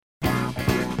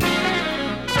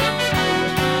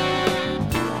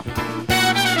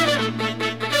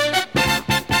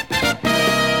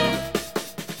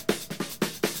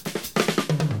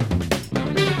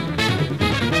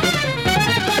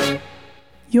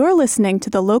You're listening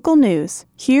to the local news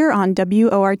here on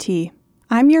WORT.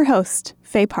 I'm your host,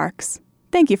 Faye Parks.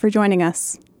 Thank you for joining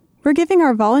us. We're giving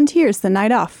our volunteers the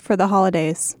night off for the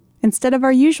holidays. Instead of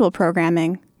our usual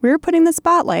programming, we're putting the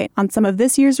spotlight on some of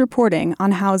this year's reporting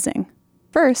on housing.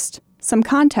 First, some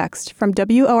context from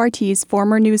WORT's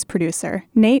former news producer,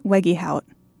 Nate Wegehout.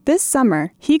 This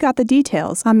summer, he got the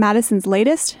details on Madison's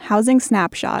latest housing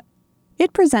snapshot.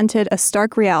 It presented a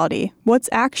stark reality, what's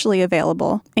actually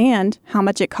available, and how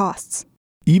much it costs.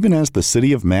 Even as the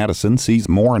city of Madison sees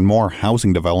more and more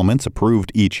housing developments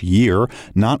approved each year,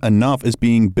 not enough is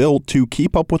being built to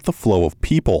keep up with the flow of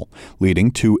people, leading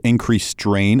to increased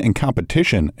strain and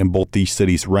competition in both the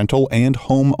city's rental and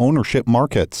home ownership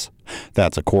markets.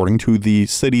 That's according to the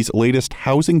city's latest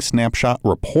Housing Snapshot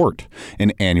report,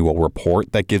 an annual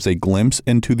report that gives a glimpse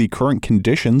into the current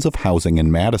conditions of housing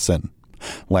in Madison.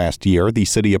 Last year, the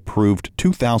city approved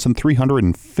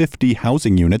 2,350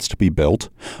 housing units to be built,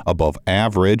 above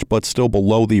average but still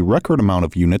below the record amount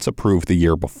of units approved the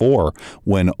year before,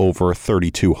 when over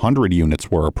 3,200 units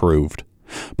were approved.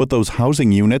 But those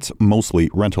housing units, mostly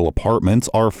rental apartments,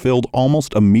 are filled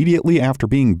almost immediately after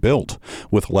being built,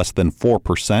 with less than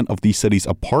 4% of the city's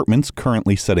apartments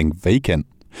currently sitting vacant.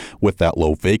 With that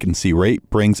low vacancy rate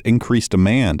brings increased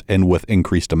demand, and with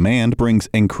increased demand brings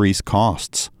increased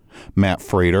costs. Matt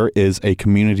Frater is a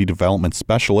community development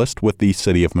specialist with the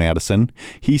City of Madison.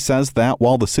 He says that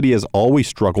while the city has always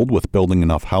struggled with building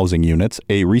enough housing units,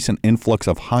 a recent influx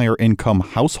of higher-income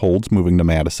households moving to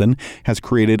Madison has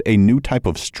created a new type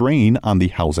of strain on the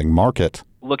housing market.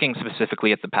 Looking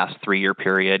specifically at the past 3-year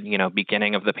period,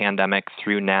 beginning of the pandemic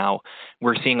through now,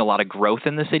 we're seeing a lot of growth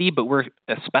in the city, but we're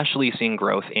especially seeing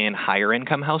growth in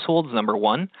higher-income households, number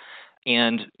one.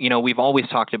 And, we've always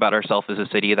talked about ourselves as a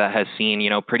city that has seen,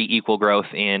 pretty equal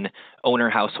growth in owner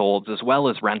households as well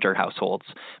as renter households.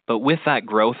 But with that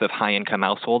growth of high-income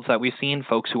households that we've seen,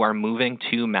 folks who are moving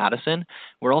to Madison,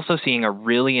 we're also seeing a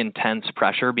really intense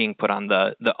pressure being put on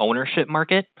the ownership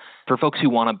market for folks who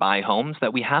want to buy homes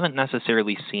that we haven't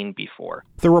necessarily seen before.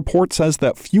 The report says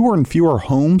that fewer and fewer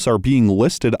homes are being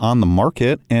listed on the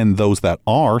market, and those that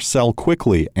are sell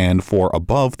quickly and for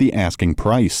above the asking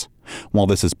price. While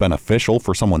this is beneficial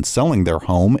for someone selling their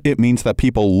home, it means that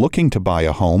people looking to buy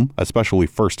a home, especially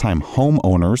first-time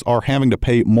homeowners, are having to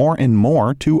pay more and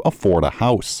more to afford a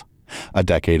house. A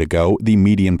decade ago, the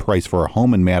median price for a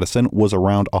home in Madison was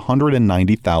around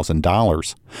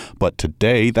 $190,000. But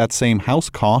today, that same house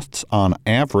costs, on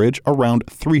average, around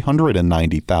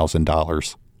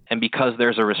 $390,000. And because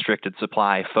there's a restricted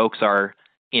supply, folks are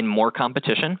in more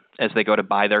competition as they go to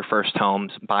buy their first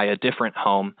homes, buy a different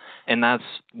home. And that's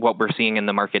what we're seeing in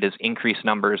the market is increased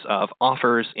numbers of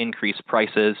offers, increased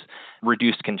prices,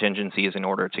 reduced contingencies in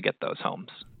order to get those homes.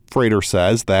 Frater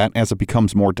says that as it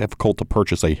becomes more difficult to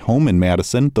purchase a home in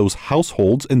Madison, those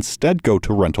households instead go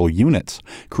to rental units,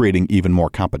 creating even more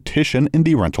competition in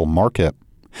the rental market.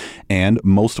 And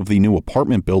most of the new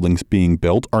apartment buildings being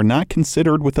built are not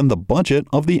considered within the budget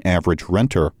of the average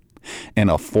renter. An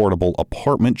affordable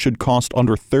apartment should cost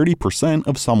under 30%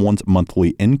 of someone's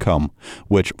monthly income,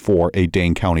 which for a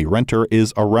Dane County renter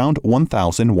is around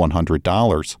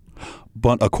 $1,100.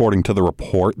 But according to the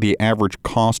report, the average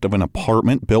cost of an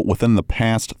apartment built within the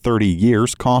past 30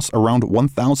 years costs around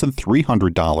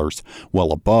 $1,300,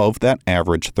 well above that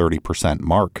average 30%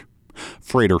 mark.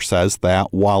 Frater says that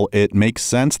while it makes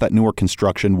sense that newer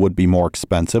construction would be more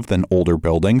expensive than older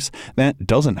buildings, that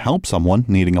doesn't help someone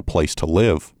needing a place to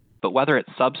live. But whether it's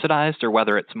subsidized or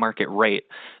whether it's market rate,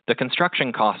 the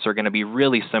construction costs are going to be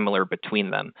really similar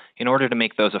between them in order to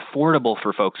make those affordable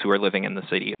for folks who are living in the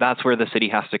city. That's where the city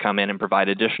has to come in and provide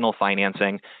additional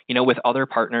financing, with other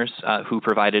partners who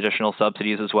provide additional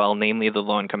subsidies as well, namely the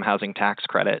low-income housing tax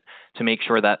credit, to make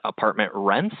sure that apartment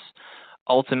rents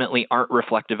ultimately aren't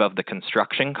reflective of the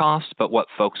construction cost, but what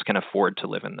folks can afford to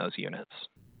live in those units.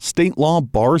 State law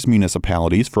bars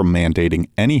municipalities from mandating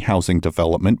any housing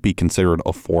development be considered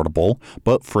affordable,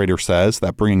 but Frater says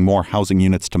that bringing more housing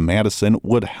units to Madison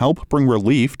would help bring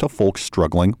relief to folks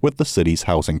struggling with the city's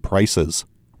housing prices.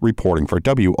 Reporting for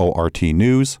WORT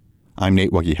News, I'm Nate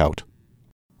Wegehout.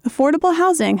 Affordable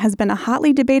housing has been a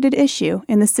hotly debated issue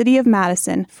in the city of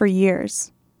Madison for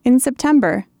years. In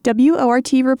September,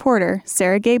 WORT reporter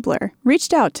Sarah Gabler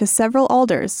reached out to several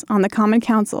alders on the Common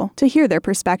Council to hear their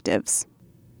perspectives.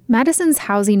 Madison's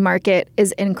housing market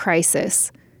is in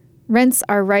crisis. Rents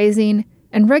are rising,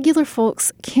 and regular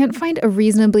folks can't find a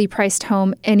reasonably priced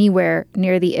home anywhere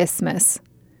near the Isthmus.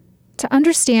 To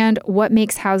understand what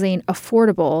makes housing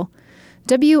affordable,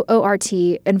 WORT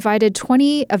invited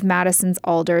 20 of Madison's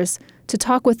alders to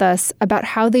talk with us about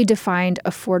how they defined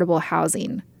affordable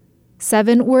housing.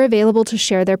 7 were available to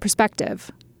share their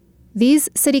perspective. These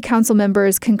city council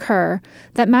members concur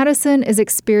that Madison is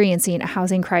experiencing a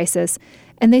housing crisis,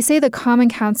 and they say the Common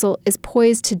Council is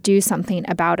poised to do something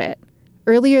about it.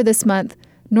 Earlier this month,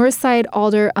 Northside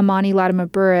Alder Amani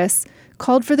Latimer-Burris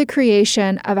called for the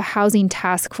creation of a housing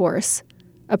task force,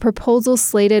 a proposal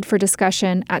slated for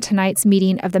discussion at tonight's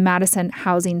meeting of the Madison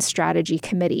Housing Strategy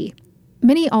Committee.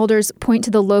 Many alders point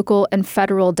to the local and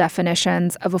federal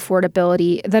definitions of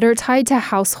affordability that are tied to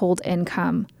household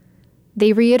income.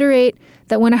 They reiterate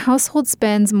that when a household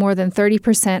spends more than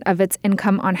 30% of its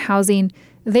income on housing,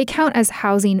 they count as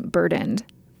housing burdened.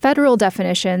 Federal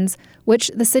definitions, which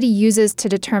the city uses to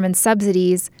determine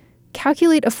subsidies,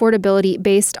 calculate affordability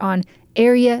based on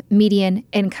Area Median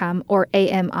Income, or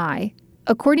AMI.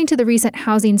 According to the recent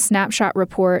Housing Snapshot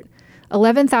report,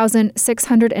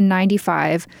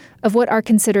 11,695 of what are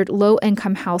considered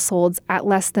low-income households at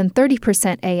less than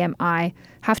 30% AMI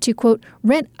have to, quote,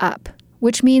 rent up,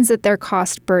 which means that they're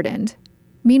cost-burdened.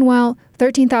 Meanwhile,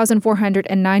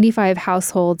 13,495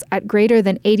 households at greater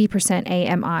than 80%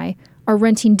 AMI are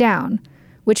renting down,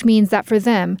 which means that for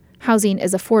them, housing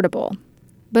is affordable.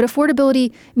 But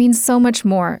affordability means so much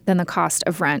more than the cost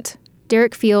of rent.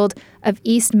 Derek Field of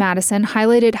East Madison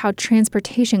highlighted how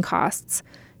transportation costs,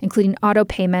 including auto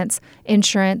payments,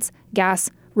 insurance, gas,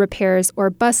 repairs, or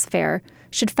bus fare,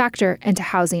 should factor into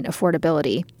housing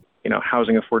affordability.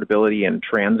 Housing affordability and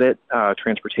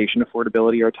transportation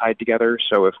affordability are tied together.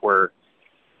 So if we're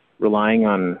relying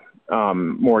on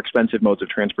more expensive modes of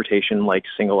transportation like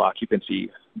single occupancy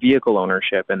vehicle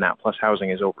ownership, and that plus housing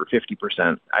is over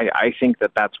 50%, I think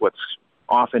that's what's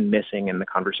often missing in the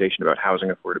conversation about housing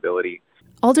affordability.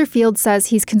 Alder Field says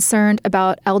he's concerned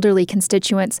about elderly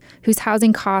constituents whose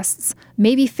housing costs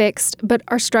may be fixed but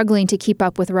are struggling to keep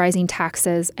up with rising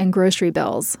taxes and grocery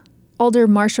bills. Alder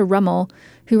Marcia Rummel,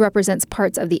 who represents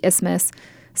parts of the Isthmus,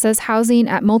 says housing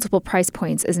at multiple price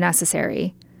points is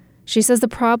necessary. She says the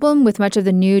problem with much of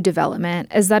the new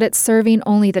development is that it's serving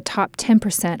only the top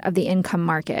 10% of the income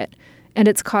market, and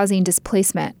it's causing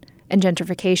displacement and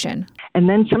gentrification. And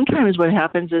then sometimes what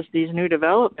happens is these new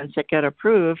developments that get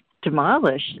approved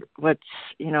demolish what's,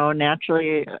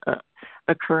 naturally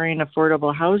occurring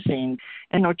affordable housing,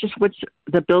 and just what's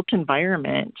the built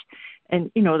environment.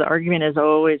 And, the argument is,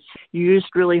 it's used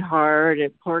really hard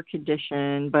in poor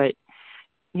condition, but,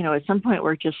 at some point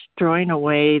we're just throwing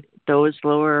away those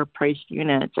lower priced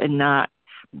units and not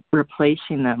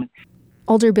replacing them.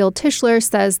 Alder Bill Tischler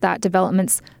says that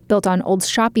developments built on old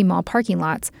shopping mall parking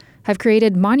lots have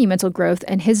created monumental growth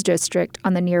in his district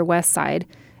on the near west side,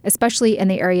 especially in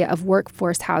the area of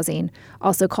workforce housing,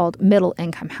 also called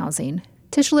middle-income housing.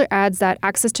 Tischler adds that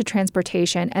access to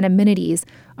transportation and amenities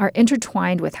are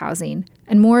intertwined with housing,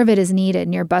 and more of it is needed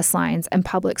near bus lines and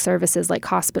public services like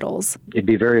hospitals. It'd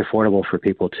be very affordable for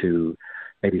people to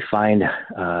maybe find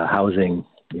housing,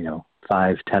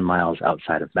 5-10 miles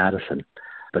outside of Madison,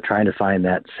 but trying to find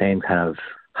that same kind of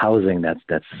housing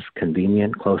that's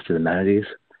convenient, close to the amenities,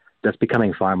 that's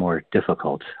becoming far more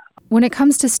difficult. When it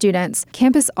comes to students,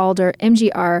 Campus Alder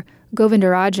MGR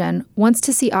Govindarajan wants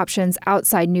to see options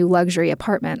outside new luxury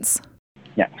apartments.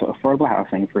 Yeah, so affordable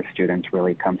housing for students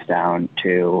really comes down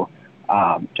to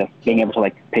just being able to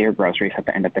pay your groceries at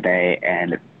the end of the day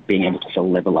and being able to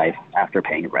still live a life after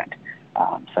paying rent.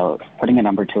 So putting a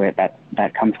number to it,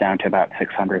 that comes down to about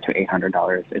 $600 to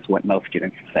 $800 is what most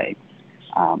students say.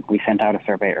 We sent out a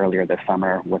survey earlier this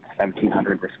summer with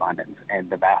 1,700 respondents, and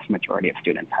the vast majority of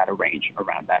students had a range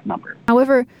around that number.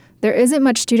 However, there isn't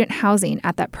much student housing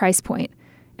at that price point,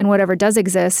 and whatever does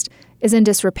exist is in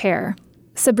disrepair.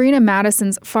 Sabrina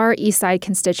Madison's Far East Side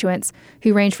constituents,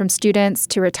 who range from students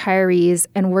to retirees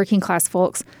and working-class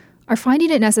folks, are finding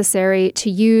it necessary to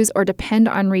use or depend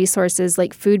on resources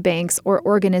like food banks or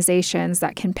organizations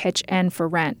that can pitch in for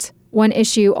rent. One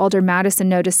issue Alder Madison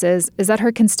notices is that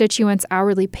her constituents'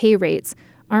 hourly pay rates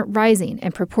aren't rising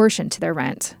in proportion to their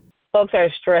rent. Folks are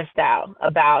stressed out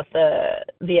about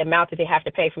the amount that they have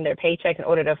to pay from their paycheck in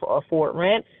order to afford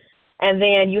rent. And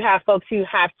then you have folks who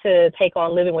have to take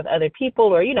on living with other people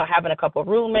or, having a couple of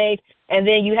roommates. And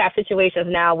then you have situations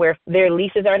now where their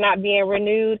leases are not being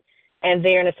renewed and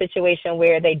they're in a situation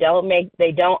where they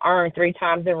don't earn 3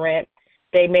 times the rent.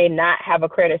 They may not have a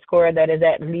credit score that is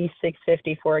at least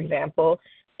 650, for example,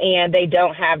 and they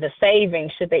don't have the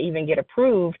savings, should they even get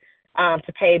approved,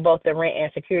 to pay both the rent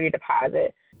and security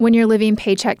deposit. When you're living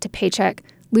paycheck to paycheck,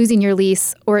 losing your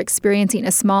lease or experiencing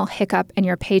a small hiccup in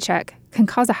your paycheck can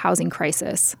cause a housing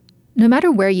crisis. No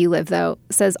matter where you live, though,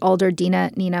 says Alder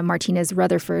Nina Martinez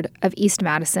Rutherford of East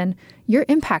Madison, you're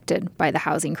impacted by the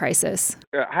housing crisis.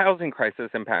 The housing crisis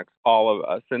impacts all of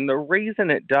us, and the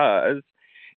reason it does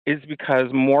is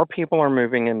because more people are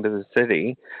moving into the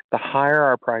city. The higher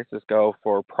our prices go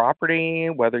for property,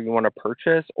 whether you want to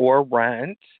purchase or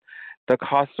rent, the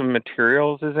cost of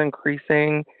materials is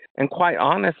increasing. And quite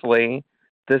honestly,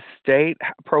 the state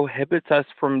prohibits us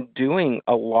from doing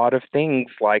a lot of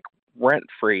things like rent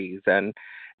freeze and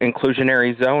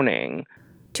inclusionary zoning.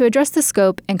 To address the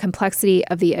scope and complexity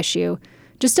of the issue,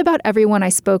 just about everyone I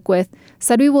spoke with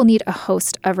said we will need a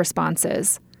host of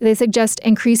responses. They suggest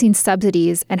increasing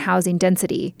subsidies and housing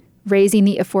density, raising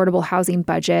the affordable housing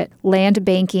budget, land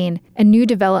banking, and new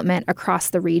development across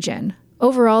the region.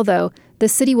 Overall, though, the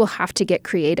city will have to get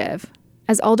creative.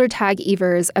 As Alder Tag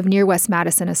Evers of Near West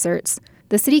Madison asserts,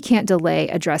 the city can't delay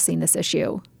addressing this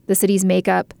issue. The city's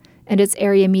makeup and its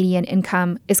area median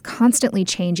income is constantly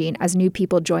changing as new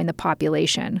people join the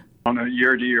population. On a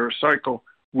year-to-year cycle,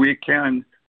 we can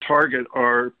target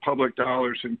our public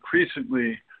dollars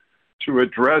increasingly to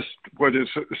address what is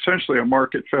essentially a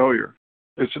market failure.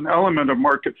 It's an element of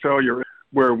market failure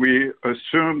where we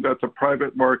assume that the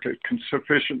private market can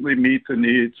sufficiently meet the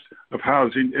needs of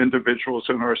housing individuals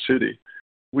in our city.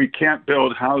 We can't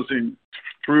build housing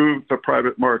through the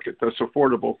private market that's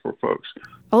affordable for folks.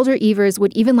 Alder Evers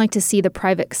would even like to see the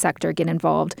private sector get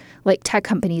involved, like tech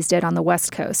companies did on the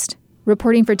West Coast.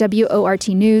 Reporting for WORT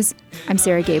News, I'm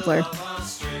Sarah Gabler.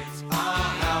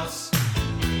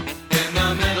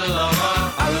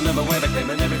 I remember where they came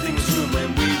and everything was room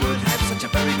when we would have such a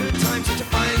very good time, such a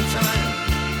fine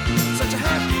time, such a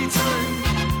happy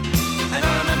time. And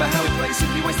I remember how we'd play,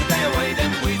 simply waste the day away,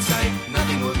 then we'd say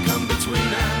nothing would come between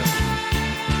us,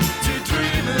 two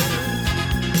dreamers.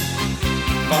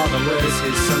 Father wears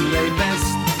his Sunday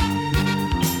best,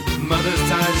 mother's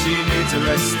tired, she needs a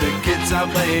rest. The kids are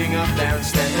playing up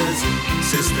downstairs,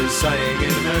 sister's sighing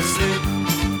in her sleep.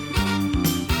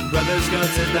 Brother's got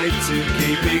a date to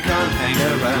keep, he can't hang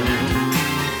around.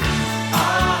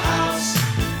 Our house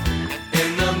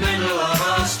in the middle of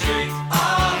our street.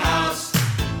 Our house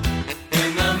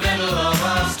in the middle of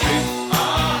our street.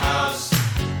 Our house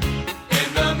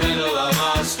in the middle of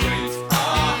our street.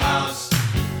 Our house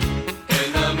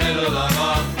in the middle of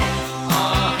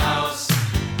our house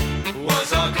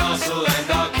was our castle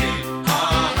and our keep.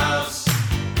 Our house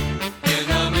in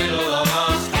the middle of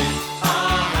our street.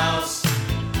 Our house,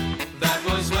 that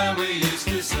was where we used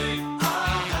to sleep.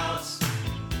 Our house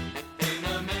in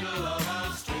the middle of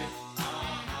our street. Our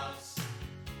house.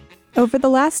 Over the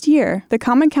last year, the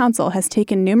Common Council has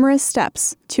taken numerous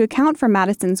steps to account for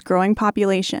Madison's growing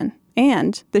population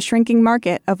and the shrinking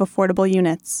market of affordable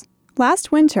units.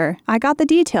 Last winter, I got the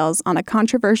details on a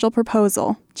controversial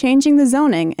proposal, changing the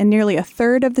zoning in nearly a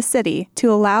third of the city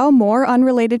to allow more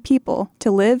unrelated people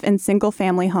to live in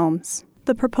single-family homes.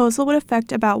 The proposal would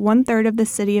affect about 1/3 of the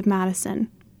city of Madison.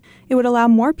 It would allow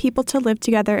more people to live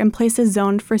together in places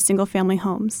zoned for single-family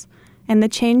homes. And the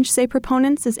change, say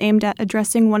proponents, is aimed at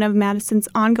addressing one of Madison's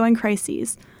ongoing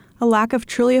crises, a lack of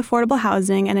truly affordable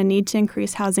housing and a need to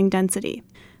increase housing density.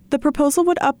 The proposal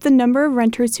would up the number of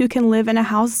renters who can live in a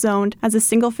house zoned as a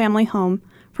single-family home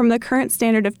from the current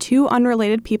standard of 2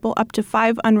 unrelated people up to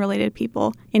 5 unrelated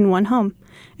people in one home.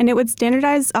 And it would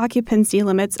standardize occupancy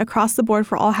limits across the board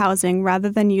for all housing rather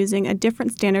than using a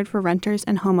different standard for renters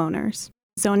and homeowners.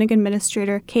 Zoning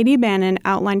Administrator Katie Bannon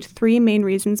outlined 3 main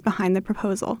reasons behind the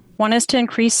proposal. One is to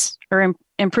increase or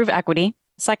improve equity.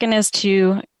 Second is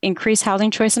to increase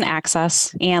housing choice and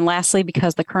access. And lastly,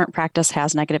 because the current practice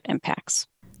has negative impacts.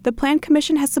 The Plan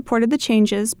Commission has supported the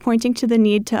changes, pointing to the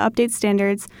need to update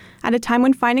standards at a time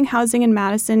when finding housing in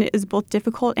Madison is both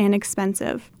difficult and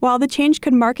expensive. While the change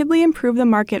could markedly improve the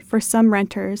market for some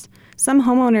renters, some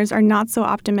homeowners are not so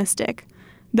optimistic.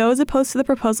 Those opposed to the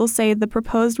proposal say the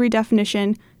proposed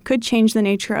redefinition could change the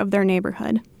nature of their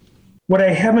neighborhood. What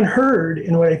I haven't heard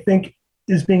and what I think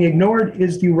is being ignored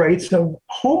is the rights of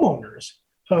homeowners,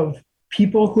 of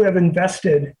people who have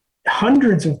invested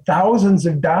hundreds of thousands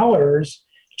of dollars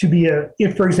to be,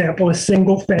 if for example, a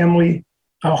single-family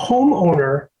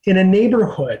homeowner in a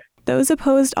neighborhood. Those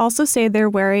opposed also say they're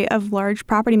wary of large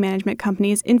property management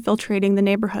companies infiltrating the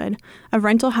neighborhood, of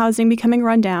rental housing becoming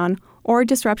run down, or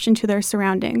disruption to their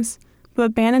surroundings.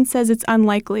 But Bannon says it's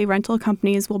unlikely rental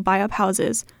companies will buy up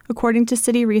houses. According to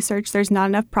city research, there's not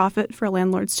enough profit for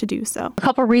landlords to do so. A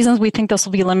couple of reasons we think this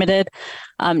will be limited.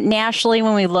 Nationally,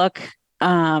 when we look,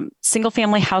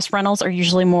 single-family house rentals are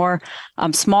usually more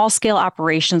small-scale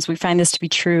operations. We find this to be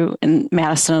true in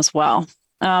Madison as well.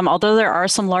 Although there are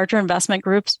some larger investment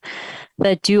groups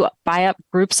that do buy up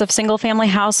groups of single-family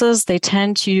houses, they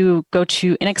tend to go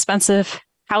to inexpensive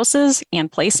houses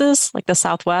and places like the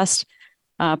Southwest,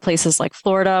 places like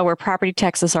Florida where property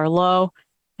taxes are low,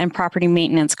 and property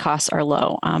maintenance costs are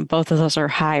low. Both of those are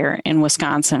higher in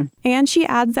Wisconsin. And she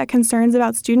adds that concerns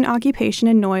about student occupation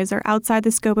and noise are outside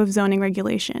the scope of zoning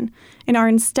regulation and are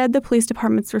instead the police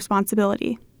department's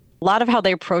responsibility. A lot of how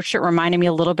they approached it reminded me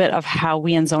a little bit of how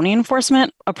we in zoning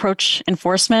enforcement approach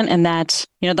enforcement, and that,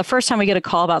 the first time we get a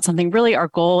call about something, really our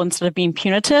goal, instead of being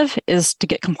punitive, is to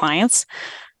get compliance.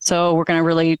 So we're going to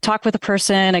really talk with the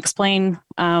person, explain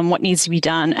what needs to be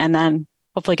done, and then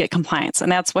hopefully get compliance.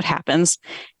 And that's what happens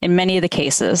in many of the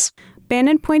cases.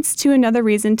 Bannon points to another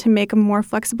reason to make a more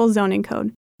flexible zoning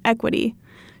code: equity.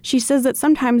 She says that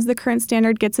sometimes the current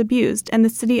standard gets abused and the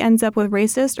city ends up with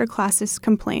racist or classist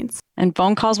complaints. And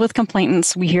phone calls with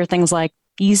complainants, we hear things like,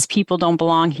 these people don't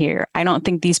belong here. I don't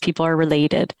think these people are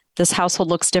related. This household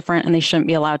looks different and they shouldn't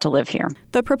be allowed to live here.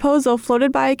 The proposal,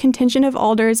 floated by a contingent of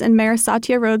alders and Mayor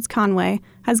Satya Rhodes Conway,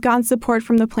 has gotten support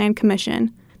from the Plan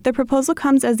Commission. The proposal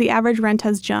comes as the average rent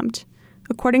has jumped.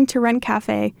 According to Rent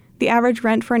Cafe, the average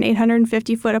rent for an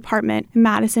 850-foot apartment in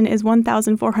Madison is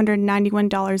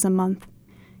 $1,491 a month.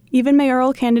 Even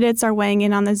mayoral candidates are weighing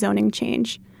in on the zoning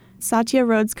change. Satya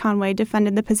Rhodes Conway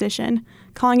defended the position,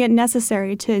 calling it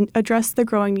necessary to address the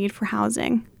growing need for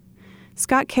housing.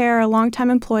 Scott Kerr, a longtime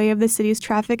employee of the city's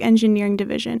traffic engineering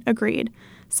division, agreed,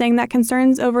 saying that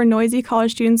concerns over noisy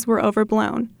college students were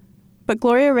overblown. But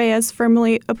Gloria Reyes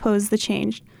firmly opposed the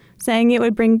change, saying it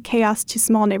would bring chaos to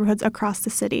small neighborhoods across the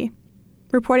city.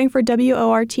 Reporting for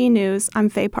WORT News, I'm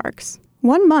Faye Parks.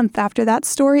 1 month after that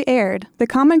story aired, the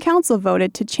Common Council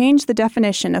voted to change the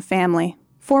definition of family.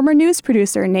 Former news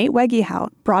producer Nate Wegehout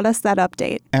brought us that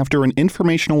update. After an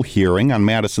informational hearing on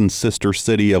Madison's sister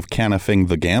city of Canifing,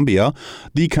 the Gambia,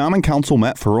 the Common Council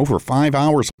met for over 5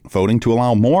 hours, voting to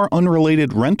allow more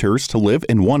unrelated renters to live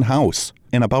in one house.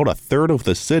 In about a third of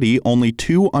the city, only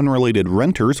 2 unrelated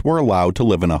renters were allowed to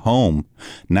live in a home.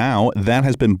 Now, that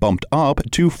has been bumped up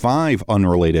to 5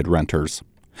 unrelated renters.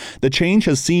 The change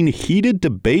has seen heated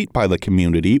debate by the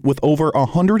community, with over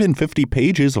 150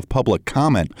 pages of public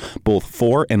comment, both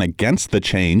for and against the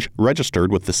change,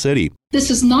 registered with the city. This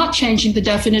is not changing the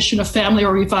definition of family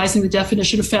or revising the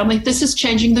definition of family. This is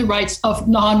changing the rights of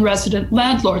non-resident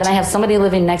landlords. And I have somebody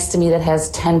living next to me that has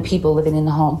 10 people living in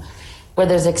the home, where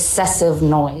there's excessive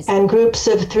noise. And groups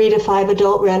of 3 to 5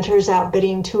 adult renters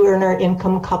outbidding 2-earner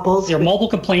income couples. There are multiple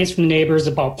complaints from the neighbors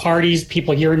about parties,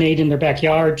 people urinating in their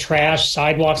backyard, trash,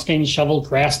 sidewalks getting shoveled,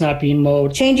 grass not being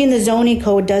mowed. Changing the zoning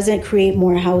code doesn't create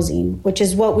more housing, which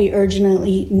is what we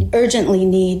urgently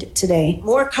need today.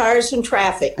 More cars and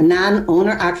traffic. A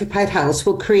non-owner occupied house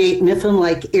will create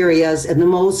Mifflin-like areas in the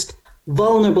most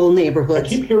vulnerable neighborhoods. I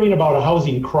keep hearing about a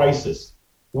housing crisis.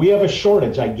 We have a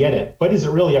shortage, I get it, but is it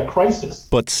really a crisis?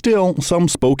 But still, some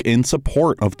spoke in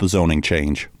support of the zoning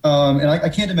change. And I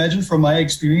can't imagine from my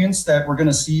experience that we're going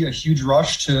to see a huge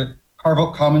rush to carve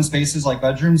out common spaces like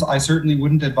bedrooms. I certainly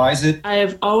wouldn't advise it.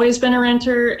 I've always been a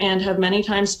renter and have many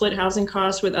times split housing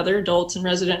costs with other adults in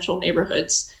residential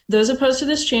neighborhoods. Those opposed to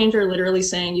this change are literally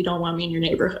saying you don't want me in your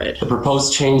neighborhood. The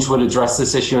proposed change would address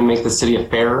this issue and make the city a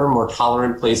fairer, more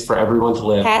tolerant place for everyone to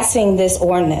live. Passing this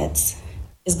ordinance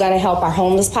is going to help our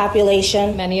homeless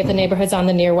population. Many of the neighborhoods on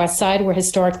the Near West Side were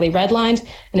historically redlined.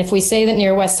 And if we say that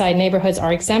Near West Side neighborhoods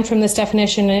are exempt from this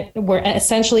definition, we're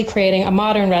essentially creating a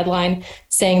modern red line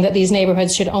saying that these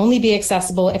neighborhoods should only be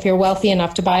accessible if you're wealthy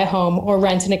enough to buy a home or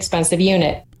rent an expensive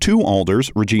unit. 2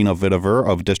 alders, Regina Vitiver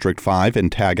of District 5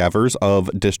 and Tag Evers of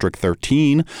District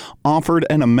 13, offered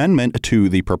an amendment to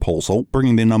the proposal,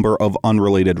 bringing the number of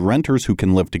unrelated renters who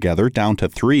can live together down to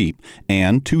 3,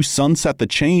 and to sunset the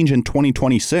change in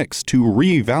 2026 to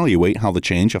reevaluate how the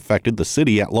change affected the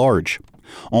city at large.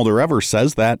 Alder Evers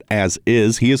says that, as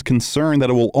is, he is concerned that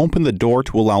it will open the door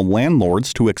to allow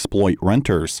landlords to exploit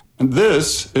renters. And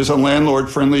this is a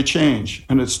landlord-friendly change,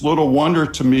 and it's little wonder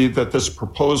to me that this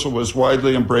proposal was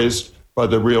widely embraced by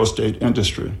the real estate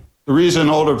industry. The reason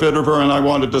Alder Vitiver and I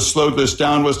wanted to slow this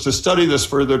down was to study this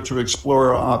further, to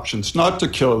explore our options, not to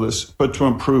kill this, but to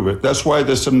improve it. That's why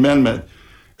this amendment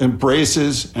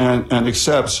embraces and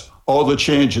accepts all the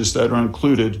changes that are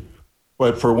included,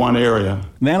 but for one area.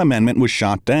 That amendment was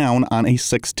shot down on a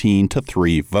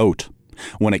 16-3 vote.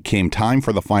 When it came time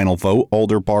for the final vote,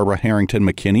 Alder Barbara Harrington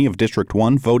McKinney of District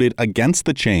 1 voted against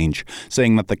the change,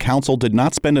 saying that the council did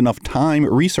not spend enough time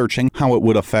researching how it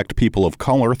would affect people of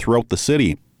color throughout the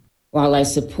city. While I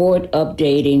support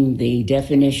updating the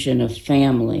definition of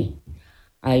family,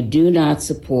 I do not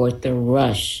support the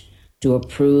rush to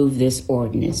approve this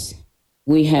ordinance.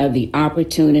 We have the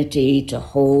opportunity to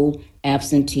hold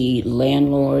absentee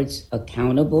landlords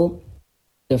accountable.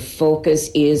 The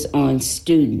focus is on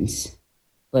students,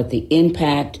 but the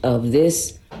impact of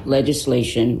this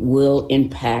legislation will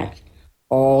impact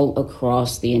all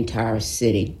across the entire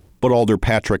city. But Alder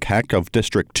Patrick Heck of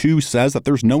District 2 says that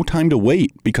there's no time to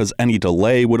wait because any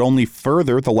delay would only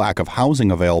further the lack of housing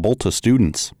available to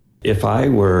students. If I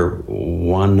were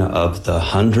one of the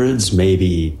hundreds,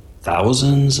 maybe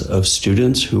thousands of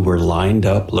students who were lined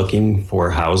up looking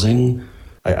for housing,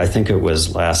 I think it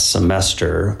was last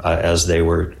semester, as they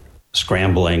were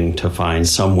scrambling to find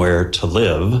somewhere to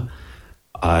live,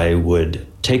 I would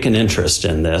take an interest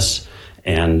in this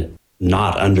and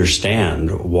not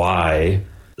understand why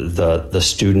the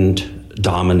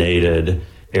student-dominated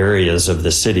areas of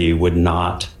the city would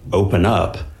not open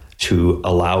up to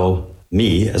allow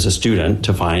me as a student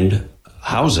to find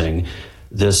housing.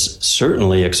 This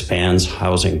certainly expands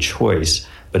housing choice,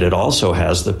 but it also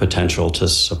has the potential to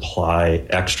supply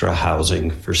extra housing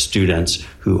for students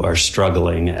who are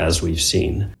struggling, as we've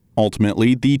seen.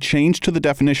 Ultimately, the change to the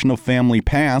definition of family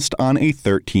passed on a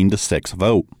 13-6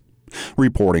 vote.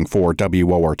 Reporting for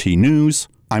WORT News,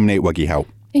 I'm Nate Wiggyhout.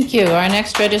 Thank you. Our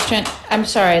next registrant, I'm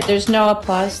sorry, there's no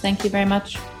applause. Thank you very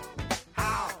much.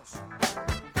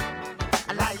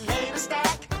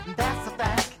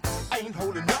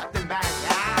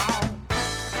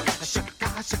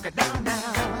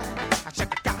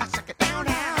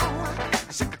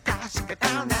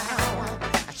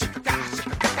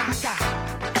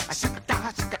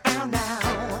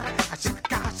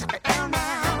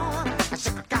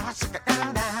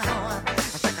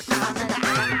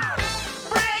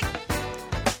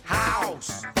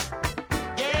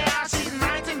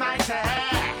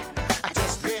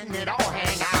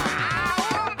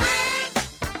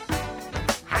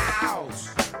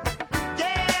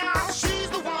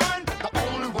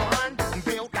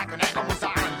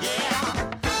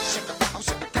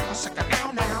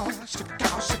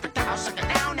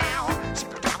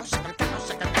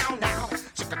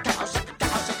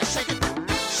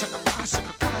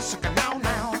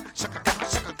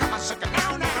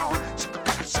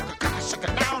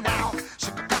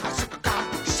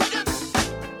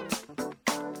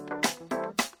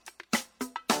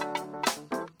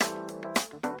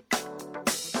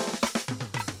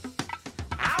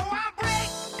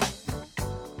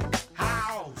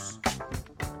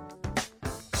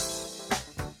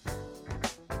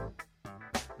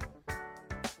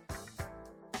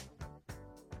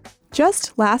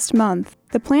 Just last month,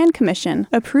 the Plan Commission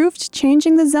approved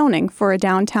changing the zoning for a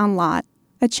downtown lot,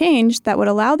 a change that would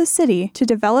allow the city to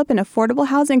develop an affordable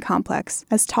housing complex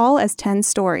as tall as 10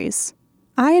 stories.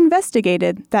 I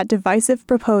investigated that divisive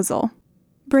proposal.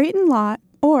 Brayton Lot,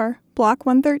 or Block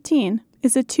 113,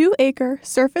 is a 2-acre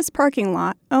surface parking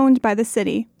lot owned by the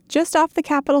city, just off the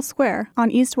Capitol Square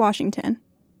on East Washington.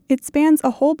 It spans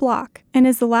a whole block and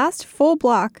is the last full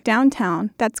block downtown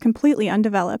that's completely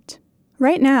undeveloped.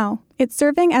 Right now, it's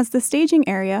serving as the staging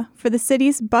area for the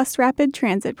city's bus rapid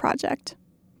transit project.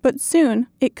 But soon,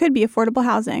 it could be affordable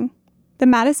housing. The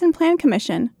Madison Plan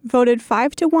Commission voted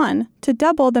 5-1 to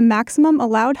double the maximum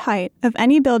allowed height of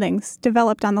any buildings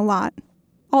developed on the lot.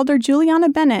 Alder Juliana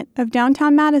Bennett of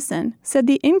downtown Madison said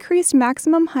the increased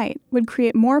maximum height would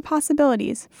create more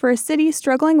possibilities for a city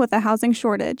struggling with a housing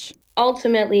shortage.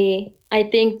 Ultimately, I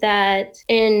think that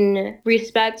in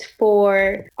respect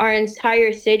for our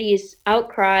entire city's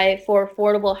outcry for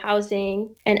affordable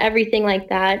housing and everything like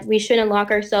that, we shouldn't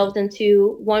lock ourselves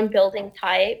into one building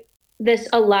type. This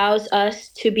allows us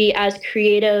to be as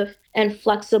creative and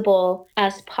flexible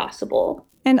as possible.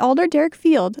 And Alder Derek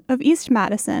Field of East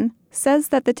Madison says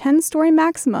that the 10-story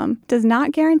maximum does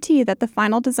not guarantee that the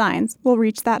final designs will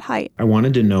reach that height. I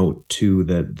wanted to note, too,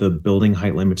 that the building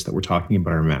height limits that we're talking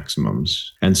about are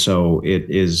maximums. And so it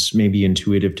is maybe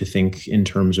intuitive to think in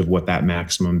terms of what that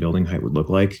maximum building height would look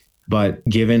like. But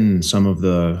given some of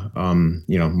the,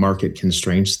 market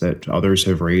constraints that others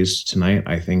have raised tonight,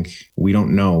 I think we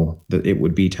don't know that it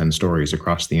would be 10 stories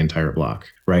across the entire block,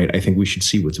 right? I think we should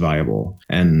see what's viable.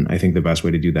 And I think the best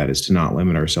way to do that is to not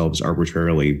limit ourselves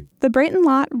arbitrarily. The Brayton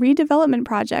Lot redevelopment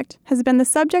project has been the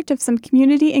subject of some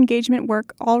community engagement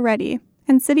work already.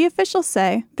 And city officials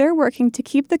say they're working to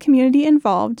keep the community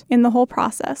involved in the whole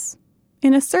process.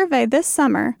 In a survey this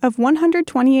summer of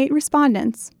 128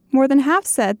 respondents, more than half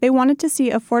said they wanted to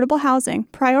see affordable housing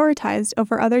prioritized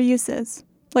over other uses,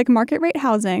 like market-rate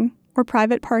housing or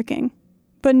private parking.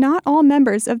 But not all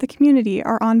members of the community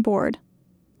are on board.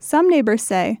 Some neighbors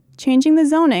say changing the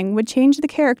zoning would change the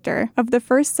character of the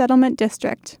first settlement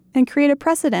district and create a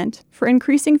precedent for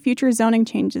increasing future zoning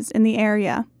changes in the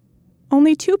area.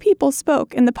 Only 2 people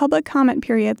spoke in the public comment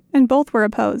period, and both were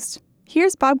opposed.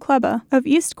 Here's Bob Kleba of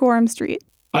East Gorham Street.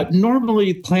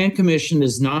 Normally, Plan Commission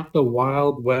is not the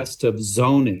Wild West of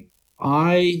zoning.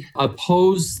 I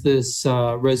oppose this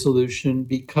resolution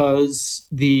because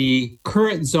the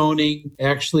current zoning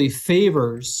actually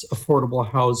favors affordable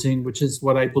housing, which is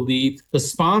what I believe the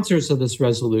sponsors of this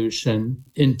resolution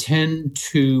intend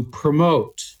to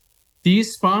promote.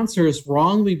 These sponsors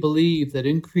wrongly believe that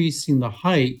increasing the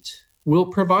height will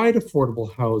provide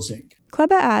affordable housing.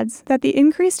 Kleba adds that the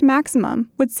increased maximum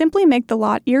would simply make the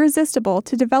lot irresistible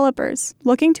to developers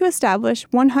looking to establish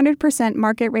 100%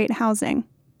 market rate housing.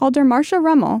 Alder Marcia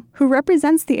Rummel, who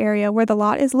represents the area where the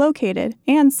lot is located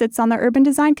and sits on the Urban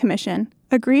Design Commission,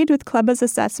 agreed with Kleba's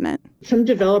assessment. Some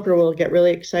developer will get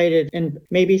really excited and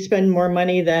maybe spend more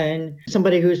money than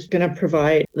somebody who's going to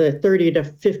provide the 30 to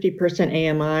 50%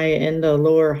 AMI in the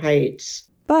lower heights.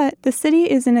 But the city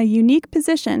is in a unique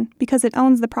position because it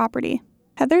owns the property.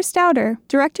 Heather Stouter,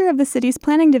 director of the city's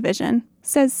planning division,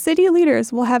 says city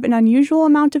leaders will have an unusual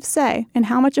amount of say in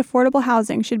how much affordable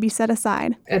housing should be set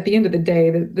aside. At the end of the day,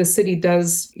 the city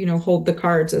does, hold the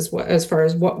cards as far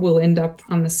as what will end up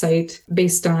on the site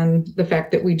based on the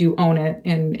fact that we do own it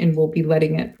and we'll be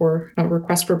letting it for a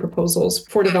request for proposals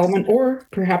for development or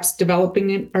perhaps developing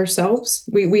it ourselves.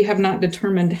 We have not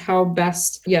determined how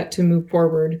best yet to move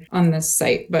forward on this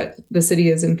site, but the city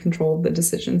is in control of the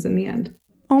decisions in the end.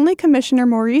 Only Commissioner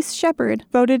Maurice Shepard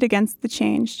voted against the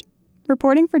change.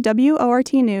 Reporting for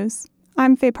WORT News,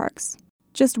 I'm Faye Parks.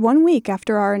 Just 1 week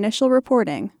after our initial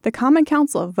reporting, the Common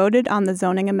Council voted on the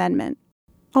zoning amendment.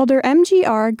 Alder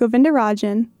MGR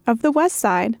Govindarajan of the West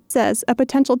Side says a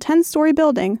potential 10-story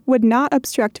building would not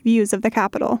obstruct views of the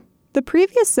Capitol. The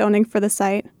previous zoning for the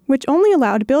site, which only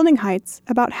allowed building heights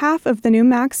about half of the new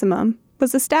maximum,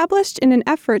 was established in an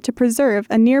effort to preserve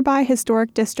a nearby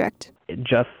historic district.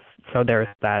 Just so there's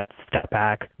that step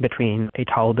back between a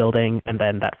tall building and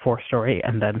then that 4-story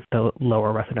and then the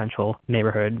lower residential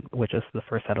neighborhood, which is the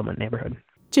first settlement neighborhood.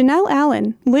 Janelle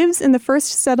Allen lives in the first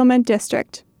settlement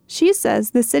district. She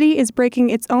says the city is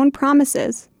breaking its own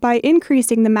promises by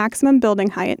increasing the maximum building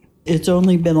height. It's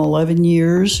only been 11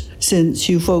 years since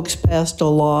you folks passed a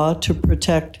law to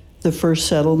protect the first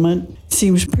settlement.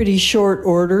 Seems pretty short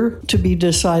order to be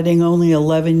deciding only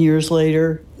 11 years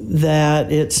later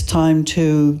that it's time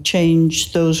to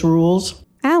change those rules.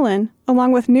 Allen,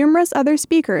 along with numerous other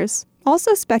speakers,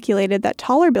 also speculated that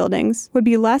taller buildings would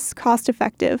be less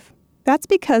cost-effective. That's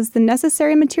because the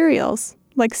necessary materials,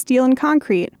 like steel and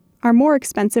concrete, are more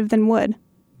expensive than wood.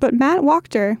 But Matt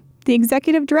Wachter, the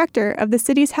executive director of the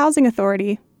city's housing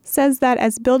authority, says that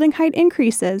as building height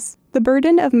increases, the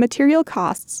burden of material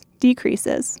costs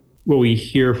decreases. What we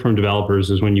hear from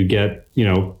developers is when you get,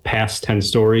 past 10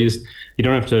 stories, you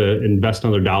don't have to invest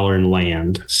another dollar in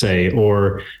land, say,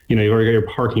 or, you've already got your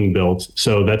parking built.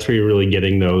 So that's where you're really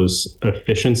getting those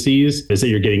efficiencies, is that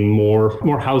you're getting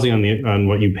more housing on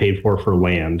what you paid for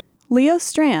land. Leo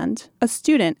Strand, a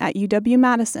student at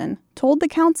UW-Madison, told the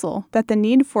council that the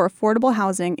need for affordable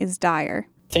housing is dire.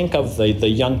 Think of the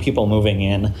young people moving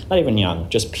in, not even young,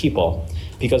 just people.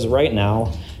 Because right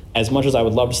now, as much as I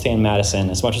would love to stay in Madison,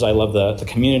 as much as I love the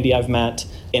community I've met,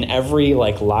 in every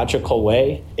logical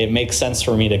way, it makes sense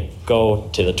for me to go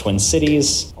to the Twin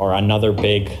Cities or another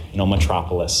big,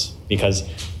 metropolis, because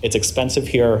it's expensive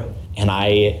here, and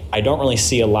I don't really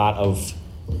see a lot of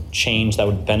change that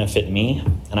would benefit me.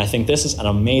 And I think this is an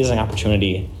amazing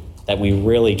opportunity that we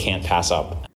really can't pass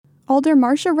up. Alder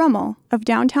Marcia Rummel of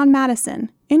downtown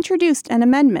Madison introduced an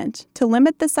amendment to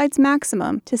limit the site's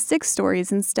maximum to 6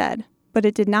 stories instead, but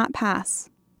it did not pass.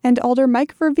 And Alder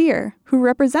Mike Verveer, who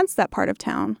represents that part of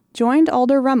town, joined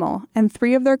Alder Rummel and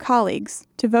 3 of their colleagues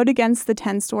to vote against the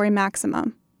 10-story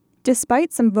maximum.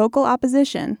 Despite some vocal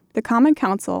opposition, the Common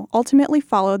Council ultimately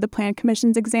followed the Plan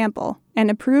Commission's example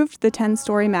and approved the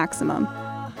 10-story maximum.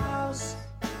 Our house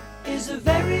is a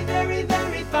very, very,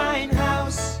 very fine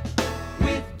house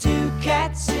with 2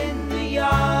 cats in the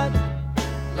yard.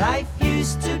 Life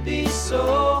used to be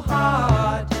so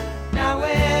hard. Now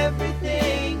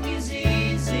everything is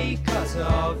easy 'cause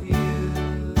of you.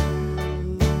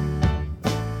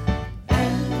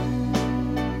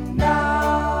 And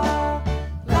now,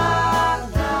 la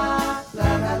la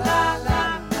la la la la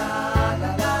la la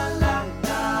la la la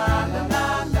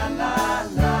la la la la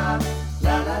la la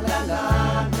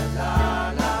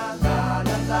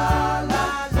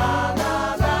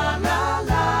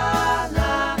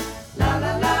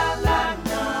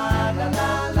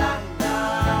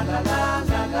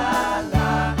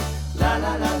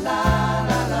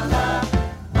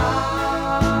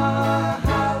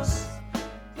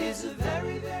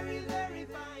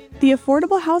The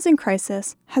affordable housing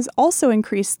crisis has also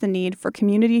increased the need for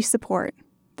community support.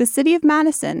 The City of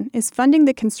Madison is funding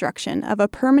the construction of a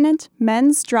permanent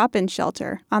men's drop-in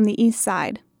shelter on the east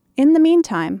side. In the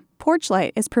meantime,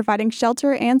 Porchlight is providing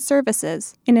shelter and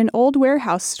services in an old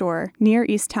warehouse store near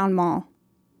Easttown Mall.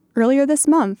 Earlier this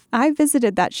month, I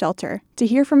visited that shelter to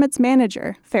hear from its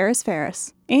manager,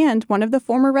 Ferris, and one of the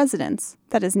former residents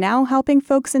that is now helping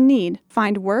folks in need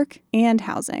find work and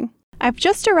housing. I've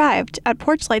just arrived at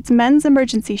Porchlight's men's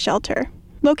emergency shelter,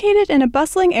 located in a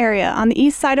bustling area on the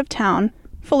east side of town,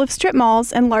 full of strip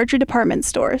malls and larger department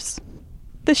stores.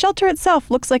 The shelter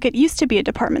itself looks like it used to be a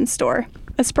department store,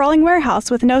 a sprawling warehouse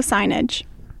with no signage.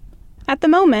 At the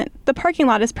moment, the parking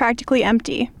lot is practically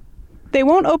empty. They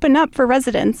won't open up for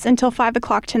residents until 5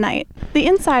 o'clock tonight. The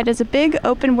inside is a big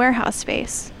open warehouse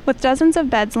space with dozens of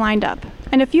beds lined up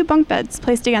and a few bunk beds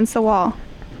placed against the wall.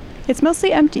 It's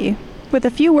mostly empty, with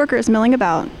a few workers milling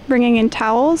about, bringing in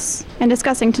towels and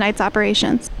discussing tonight's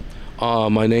operations.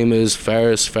 My name is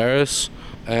Ferris,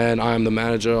 and I'm the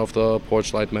manager of the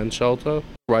Porchlight Men's Shelter.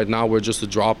 Right now, we're just a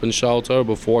drop-in shelter.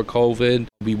 Before COVID,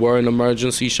 we were an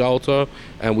emergency shelter,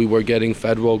 and we were getting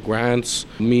federal grants,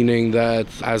 meaning that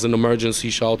as an emergency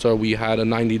shelter, we had a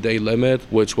 90-day limit,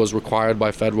 which was required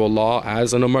by federal law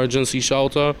as an emergency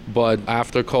shelter. But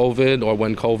after COVID, or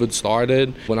when COVID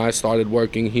started, when I started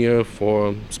working here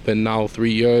it's been now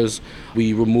 3 years,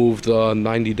 we removed the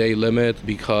 90-day limit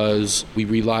because we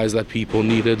realized that people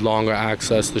needed longer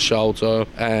access to shelter,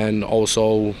 and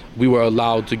also we were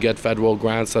allowed to get federal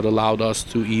grants that allowed us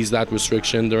to ease that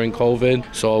restriction during COVID.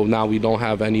 So now we don't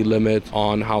have any limit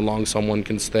on how long someone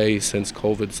can stay since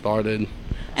COVID started.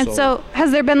 And so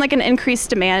has there been like an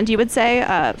increased demand, you would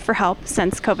say, for help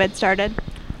since COVID started?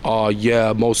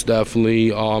 Yeah, most definitely.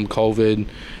 COVID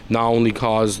not only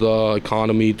caused the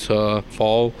economy to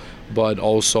fall, but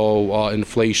also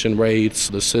inflation rates,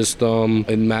 the system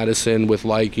in Madison with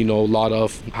a lot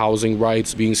of housing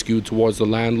rights being skewed towards the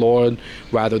landlord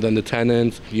rather than the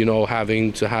tenant,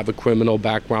 having to have a criminal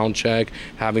background check,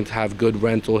 having to have good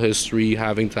rental history,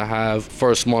 having to have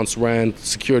first month's rent,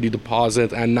 security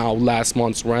deposit, and now last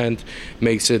month's rent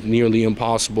makes it nearly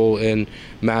impossible in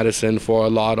Madison for a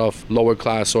lot of lower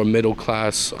class or middle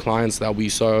class clients that we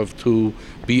serve to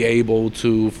be able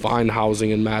to find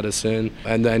housing in Madison.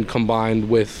 And then combined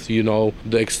with, the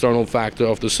external factor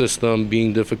of the system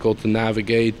being difficult to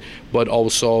navigate, but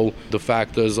also the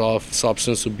factors of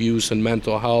substance abuse and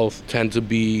mental health tend to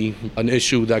be an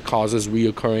issue that causes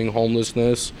reoccurring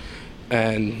homelessness.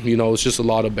 And, it's just a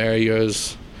lot of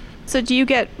barriers. So do you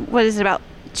get, about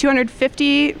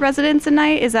 250 residents a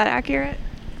night? Is that accurate?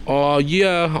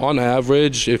 Yeah, on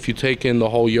average, if you take in the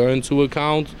whole year into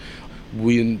account.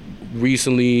 We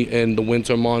recently in the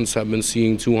winter months have been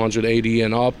seeing 280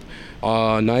 and up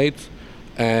a night,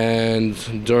 and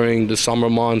during the summer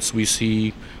months we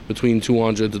see between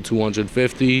 200 to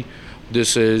 250.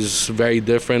 This is very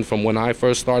different from when I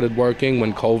first started working,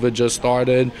 when COVID just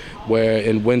started, where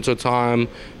in wintertime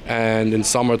and in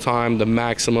summertime the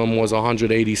maximum was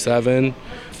 187.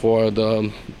 For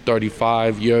the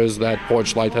 35 years that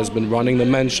Porchlight has been running the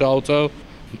men's shelter,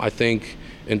 I think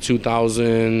in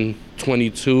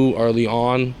 2022, early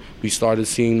on, we started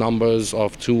seeing numbers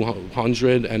of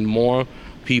 200 and more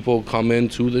people come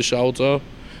into the shelter.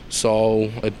 So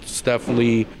it's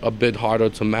definitely a bit harder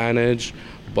to manage,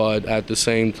 but at the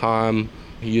same time,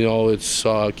 it's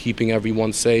keeping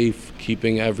everyone safe,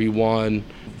 keeping everyone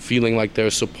feeling like they're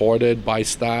supported by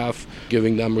staff,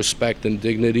 giving them respect and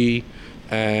dignity,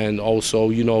 and also,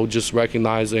 just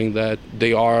recognizing that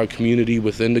they are a community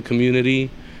within the community,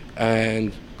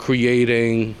 and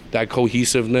creating that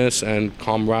cohesiveness and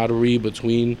camaraderie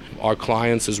between our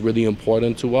clients is really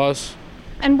important to us.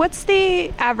 And what's the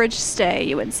average stay,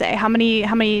 you would say? How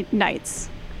many nights?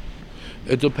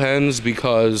 It depends,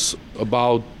 because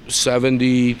about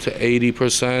 70 to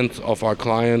 80% of our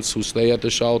clients who stay at the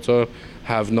shelter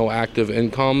have no active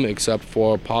income except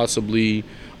for possibly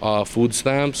food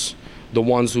stamps. The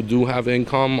ones who do have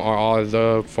income are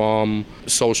either from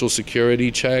Social Security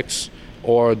checks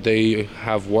or they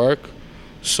have work.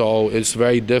 So it's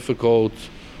very difficult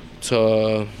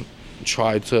to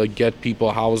try to get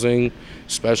people housing,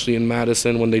 especially in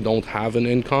Madison when they don't have an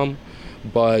income.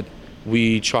 But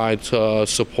we try to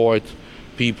support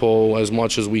people as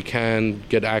much as we can,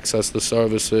 get access to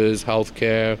services,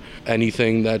 healthcare,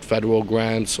 anything that federal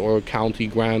grants or county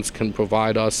grants can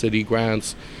provide us, city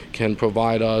grants can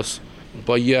provide us.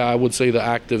 But yeah, I would say the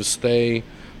active stay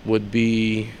would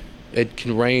be, it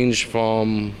can range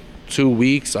from 2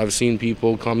 weeks. I've seen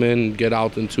people come in, get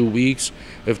out in 2 weeks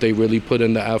if they really put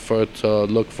in the effort to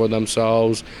look for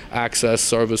themselves, access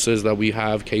services that we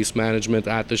have, case management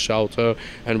at the shelter,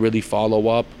 and really follow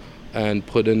up and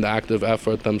put in the active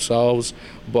effort themselves.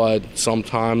 But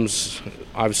sometimes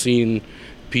I've seen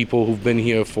people who've been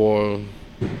here for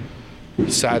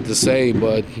sad to say,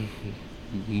 but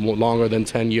longer than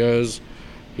 10 years.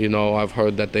 You know, I've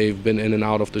heard that they've been in and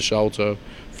out of the shelter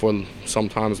for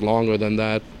sometimes longer than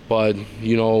that. But,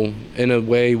 you know, in a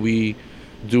way, we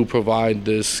do provide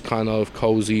this kind of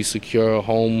cozy, secure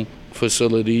home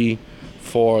facility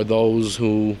for those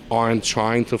who aren't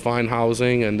trying to find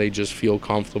housing and they just feel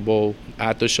comfortable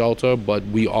at the shelter. But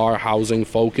we are housing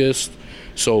focused,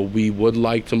 so we would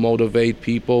like to motivate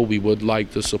people. We would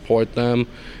like to support them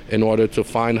in order to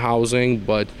find housing.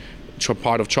 But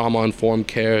part of trauma-informed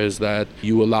care is that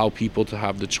you allow people to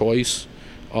have the choice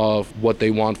of what they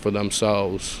want for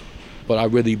themselves. But I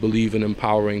really believe in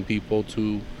empowering people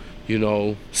to, you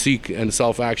know, seek and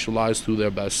self-actualize through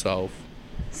their best self.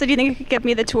 So do you think you could give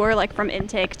me the tour, like from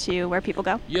intake to where people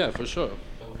go? Yeah, for sure.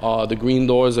 The Green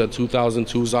Doors at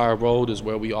 2002 Zaya Road is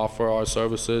where we offer our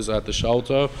services at the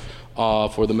shelter,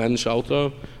 for the men's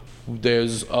shelter.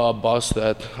 There's a bus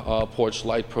that Porch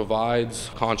Light provides,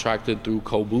 contracted through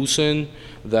Cobusin,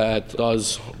 that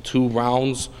does 2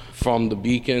 rounds from the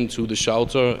Beacon to the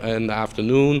shelter in the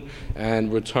afternoon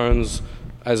and returns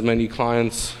as many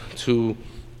clients to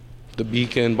the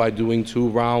Beacon by doing 2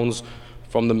 rounds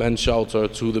from the men's shelter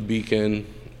to the Beacon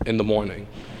in the morning.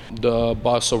 The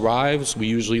bus arrives, we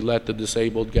usually let the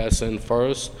disabled guests in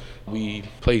first. We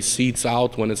place seats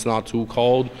out when it's not too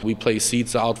cold. We place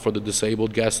seats out for the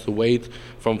disabled guests to wait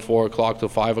from 4 o'clock to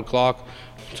 5 o'clock.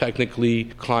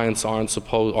 Technically,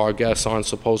 our guests aren't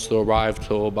supposed to arrive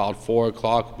till about 4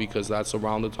 o'clock because that's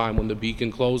around the time when the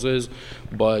Beacon closes.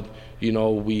 But, you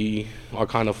know, we are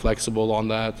kind of flexible on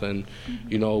that, and,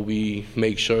 you know, we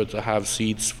make sure to have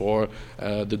seats for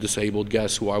the disabled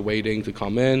guests who are waiting to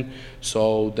come in.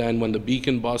 So then when the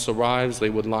Beacon bus arrives, they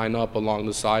would line up along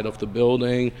the side of the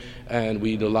building, and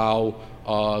we'd allow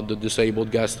the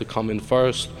disabled guests to come in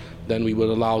first. Then we would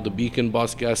allow the Beacon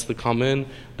bus guests to come in.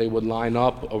 They would line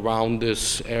up around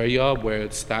this area where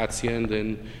it's stationed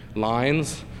in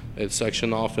lines. It's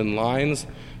sectioned off in lines.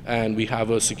 And we have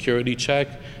a security check.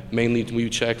 Mainly we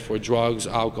check for drugs,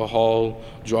 alcohol,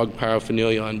 drug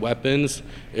paraphernalia, and weapons.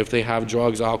 If they have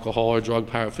drugs, alcohol, or drug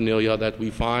paraphernalia that we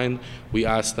find, we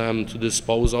ask them to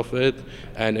dispose of it.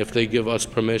 And if they give us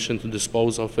permission to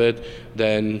dispose of it,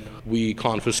 then we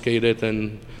confiscate it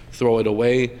and throw it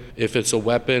away. If it's a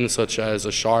weapon, such as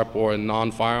a sharp or a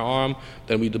non-firearm,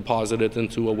 then we deposit it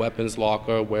into a weapons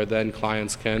locker where then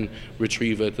clients can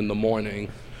retrieve it in the morning.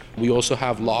 We also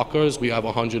have lockers. We have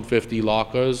 150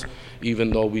 lockers, even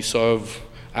though we serve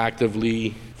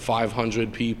actively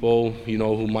 500 people, you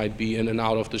know, who might be in and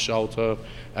out of the shelter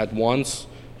at once,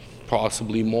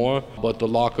 possibly more. But the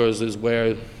lockers is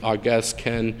where our guests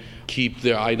can keep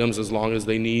their items as long as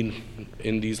they need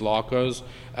in these lockers.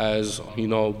 As you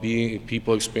know, being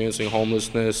people experiencing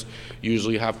homelessness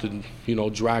usually have to, you know,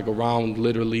 drag around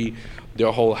literally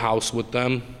their whole house with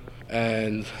them.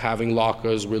 And having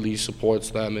lockers really supports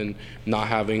them in not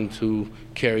having to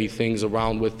carry things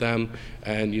around with them.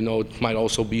 And, you know, it might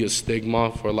also be a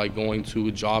stigma for like going to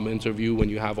a job interview when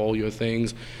you have all your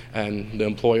things, and the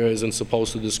employer isn't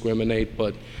supposed to discriminate,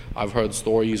 but I've heard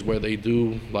stories where they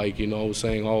do, like, you know,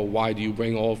 saying, oh, why do you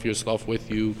bring all of your stuff with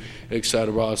you,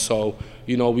 etc. So,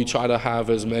 you know, we try to have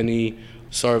as many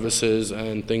services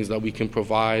and things that we can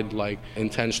provide, like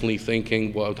intentionally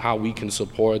thinking about how we can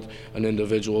support an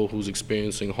individual who's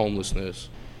experiencing homelessness.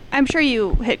 I'm sure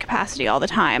you hit capacity all the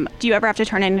time. Do you ever have to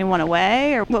turn anyone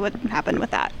away, or what would happen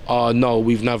with that? No,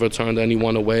 we've never turned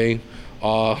anyone away.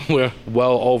 We're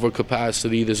well over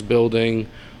capacity. This building,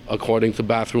 according to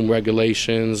bathroom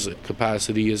regulations,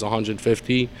 capacity is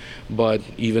 150, but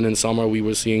even in summer we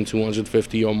were seeing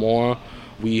 250 or more.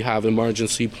 We have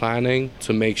emergency planning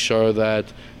to make sure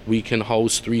that we can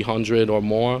host 300 or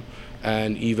more.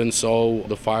 And even so,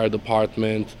 the fire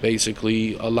department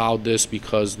basically allowed this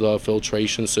because the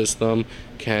filtration system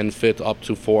can fit up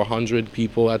to 400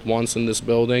 people at once in this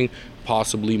building,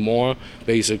 possibly more.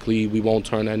 Basically, we won't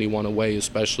turn anyone away,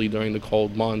 especially during the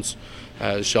cold months,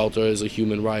 as shelter is a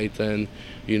human right, and,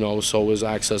 you know, so is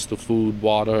access to food,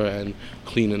 water, and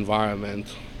clean environment.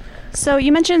 So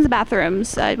you mentioned the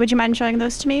bathrooms. Would you mind showing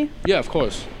those to me? Yeah, of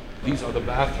course. These are the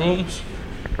bathrooms.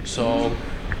 So,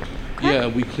 yeah,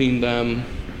 we clean them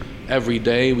every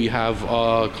day. We have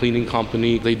a cleaning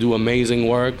company. They do amazing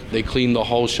work. They clean the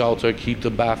whole shelter, keep the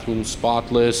bathroom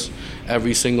spotless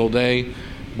every single day.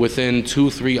 Within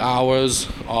 2-3 hours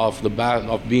of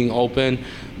being open,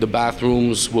 the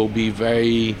bathrooms will be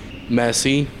very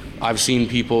messy. I've seen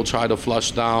people try to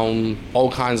flush down all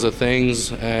kinds of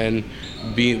things, and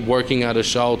working at a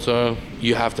shelter,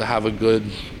 you have to have a good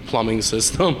plumbing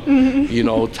system. You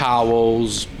know,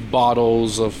 towels,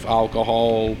 bottles of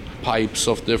alcohol, pipes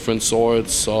of different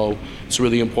sorts. So it's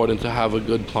really important to have a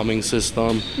good plumbing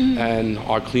system, and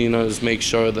our cleaners make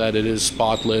sure that it is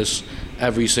spotless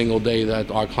every single day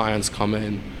that our clients come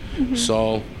in.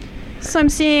 So I'm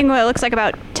seeing what looks like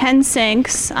about 10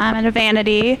 sinks and a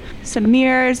vanity, some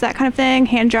mirrors, that kind of thing,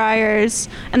 hand dryers.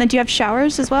 And then do you have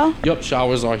showers as well? Yep,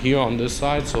 showers are here on this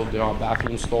side. So there are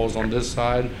bathroom stalls on this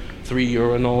side, 3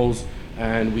 urinals,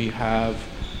 and we have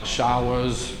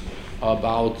showers,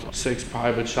 about 6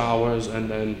 private showers, and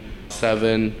then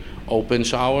 7 open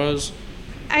showers.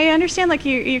 I understand like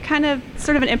you're kind of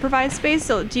sort of an improvised space,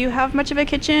 so do you have much of a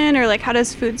kitchen, or like how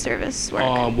does food service work?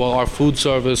 Well, our food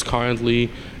service currently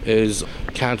is,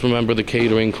 can't remember the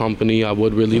catering company. I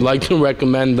would really like to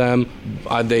recommend them.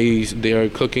 They're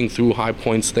cooking through High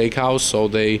Point Steakhouse, so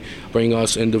they bring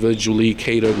us individually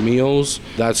catered meals.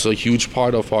 That's a huge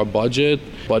part of our budget,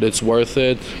 but it's worth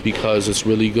it because it's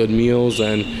really good meals,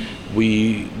 and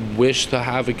we wish to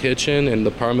have a kitchen in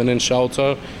the permanent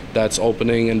shelter that's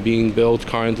opening and being built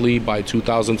currently by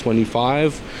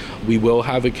 2025. We will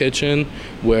have a kitchen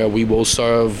where we will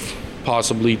serve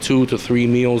possibly 2 to 3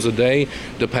 meals a day,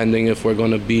 depending if we're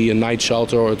going to be a night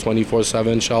shelter or a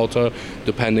 24/7 shelter,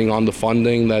 depending on the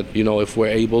funding that, if we're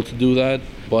able to do that.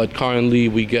 But currently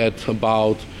we get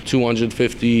about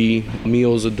 250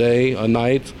 meals a day, a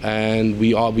night, and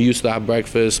we used to have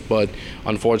breakfast, but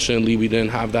unfortunately we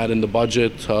didn't have that in the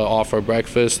budget to offer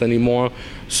breakfast anymore.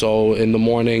 So in the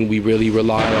morning we really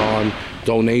rely on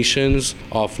donations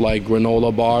of like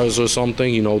granola bars or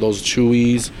something, those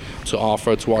chewies, to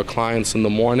offer to our clients in the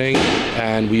morning.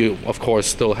 And we of course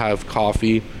still have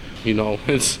coffee.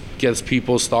 It gets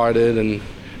people started and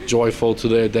joyful to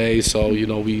their day, so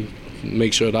we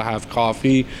make sure to have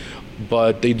coffee.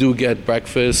 But they do get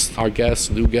breakfast. Our guests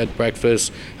do get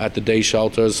breakfast at the day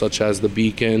shelters such as the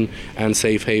Beacon and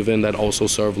Safe Haven that also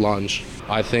serve lunch.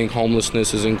 I think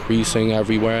homelessness is increasing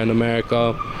everywhere in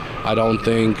America. I don't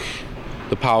think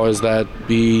the powers that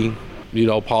be,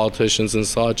 politicians and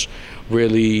such,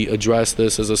 really address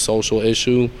this as a social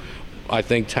issue. I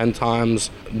think 10 times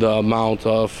the amount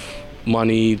of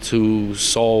money to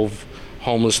solve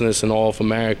homelessness in all of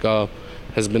America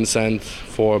has been sent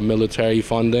for military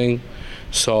funding.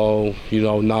 So,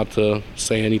 not to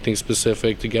say anything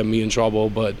specific to get me in trouble,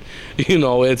 but,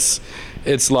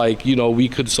 it's like, we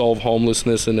could solve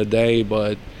homelessness in a day,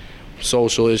 but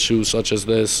social issues such as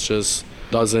this just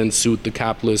doesn't suit the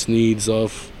capitalist needs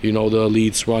of, the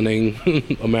elites running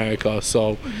America.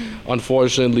 So,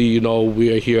 unfortunately,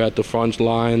 we are here at the front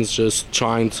lines just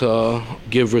trying to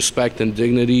give respect and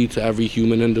dignity to every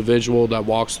human individual that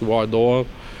walks through our door,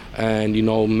 and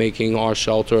making our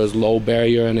shelter as low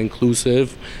barrier and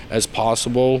inclusive as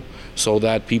possible so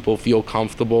that people feel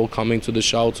comfortable coming to the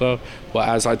shelter. But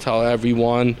as I tell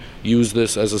everyone, use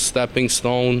this as a stepping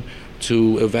stone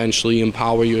to eventually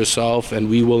empower yourself, and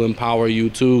we will empower you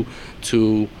too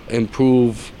to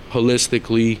improve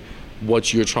holistically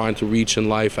what you're trying to reach in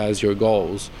life as your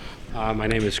goals. My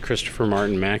name is Christopher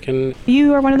Martin Mackin.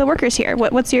 You are one of the workers here.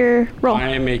 What's your role? I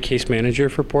am a case manager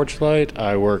for Porchlight.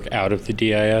 I work out of the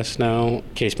DIS now.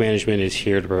 Case management is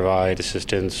here to provide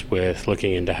assistance with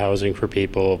looking into housing for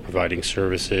people, providing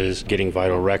services, getting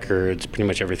vital records, pretty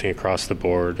much everything across the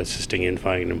board, assisting in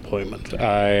finding employment.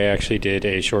 I actually did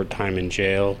a short time in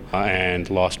jail and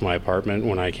lost my apartment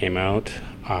when I came out.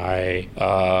 I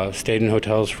stayed in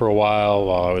hotels for a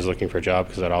while I was looking for a job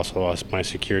because I'd also lost my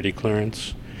security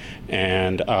clearance.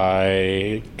 And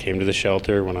I came to the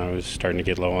shelter when I was starting to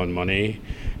get low on money,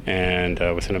 and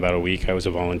within about a week I was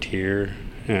a volunteer,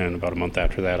 and about a month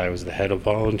after that I was the head of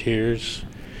volunteers.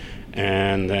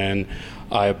 And then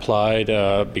I applied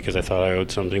because I thought I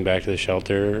owed something back to the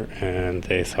shelter, and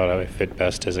they thought I fit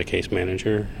best as a case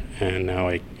manager, and now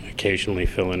I occasionally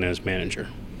fill in as manager.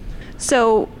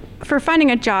 So for finding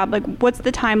a job, what's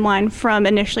the timeline from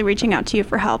initially reaching out to you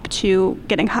for help to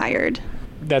getting hired?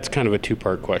 That's kind of a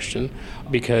two-part question,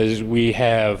 because we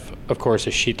have, of course,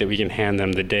 a sheet that we can hand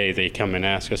them the day they come and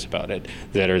ask us about it,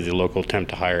 that are the local temp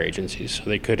to hire agencies. So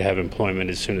they could have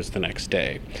employment as soon as the next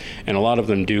day. And a lot of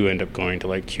them do end up going to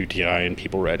like QTI and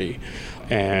People Ready.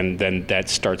 And then that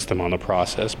starts them on the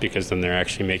process, because then they're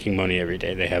actually making money every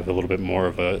day. They have a little bit more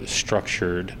of a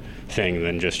structured thing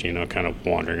than just, kind of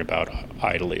wandering about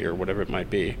idly or whatever it might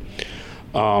be.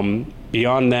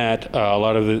 Beyond that, a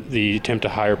lot of the temp to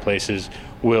hire places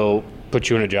will put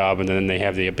you in a job, and then they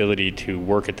have the ability to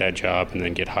work at that job and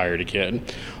then get hired again.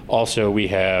 Also, we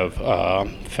have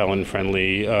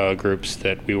felon-friendly groups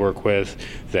that we work with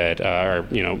that are,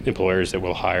 employers that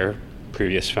will hire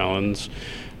previous felons.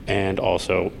 And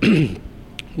also,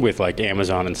 with like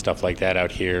Amazon and stuff like that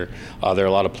out here, there are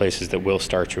a lot of places that will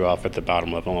start you off at the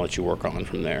bottom level and let you work on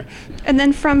from there. And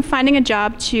then from finding a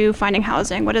job to finding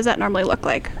housing, what does that normally look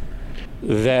like?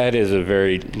 That is a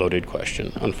very loaded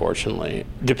question, unfortunately.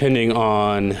 Depending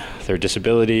on their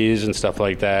disabilities and stuff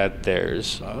like that,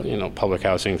 there's public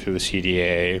housing through the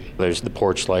CDA, there's the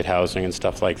porch light housing and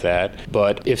stuff like that.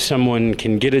 But if someone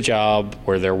can get a job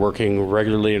where they're working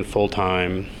regularly and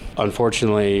full-time,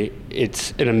 unfortunately,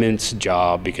 it's an immense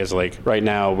job because like right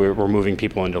now we're moving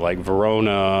people into like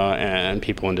Verona and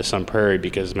people into Sun Prairie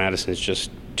because Madison's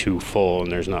just too full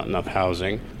and there's not enough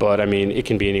housing. But I mean, it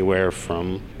can be anywhere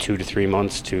from 2 to 3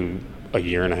 months to a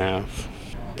year and a half.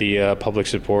 The public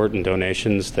support and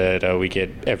donations that we get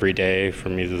every day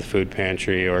from either the food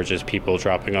pantry or just people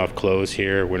dropping off clothes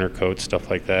here, winter coats,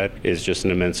 stuff like that, is just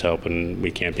an immense help, and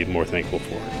we can't be more thankful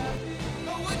for it.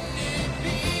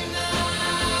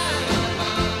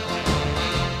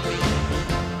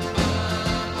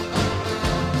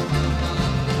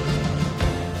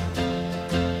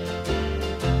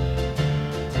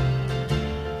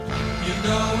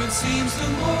 Seems the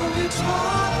more we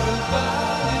talk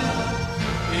about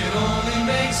it, it only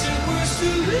makes it worse to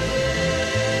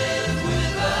live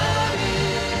without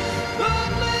it. But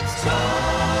let's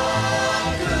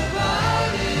talk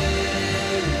about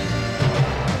it.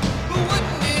 But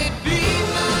wouldn't it be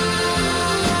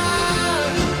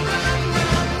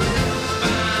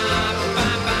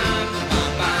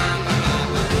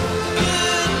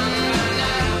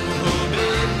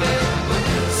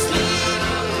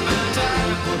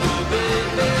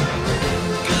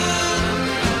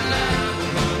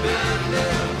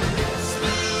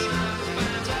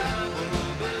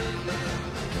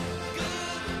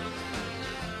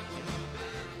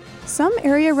Some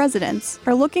area residents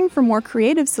are looking for more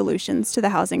creative solutions to the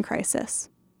housing crisis.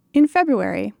 In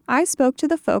February, I spoke to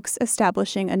the folks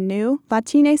establishing a new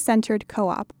Latine-centered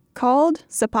co-op called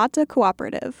Zapata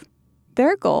Cooperative.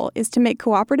 Their goal is to make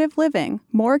cooperative living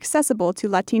more accessible to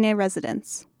Latine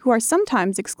residents, who are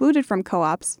sometimes excluded from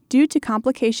co-ops due to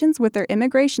complications with their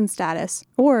immigration status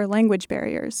or language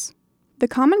barriers. The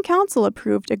Common Council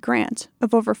approved a grant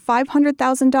of over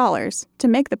 $500,000 to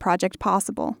make the project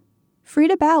possible.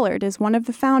 Frida Ballard is one of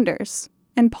the founders,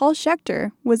 and Paul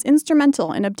Schechter was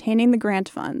instrumental in obtaining the grant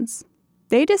funds.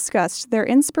 They discussed their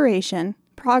inspiration,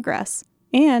 progress,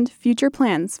 and future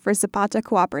plans for Zapata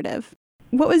Cooperative.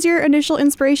 What was your initial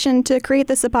inspiration to create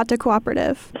the Zapata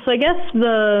Cooperative? So I guess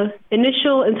the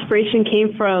initial inspiration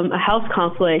came from a house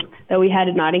conflict that we had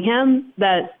in Nottingham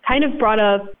that kind of brought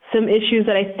up some issues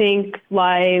that I think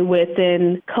lie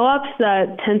within co-ops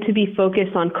that tend to be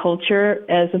focused on culture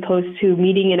as opposed to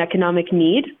meeting an economic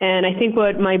need. And I think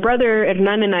what my brother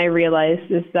Hernan and I realized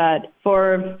is that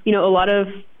for, a lot of,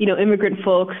 immigrant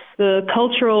folks, the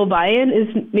cultural buy-in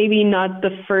is maybe not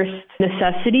the first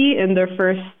necessity, and their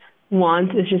first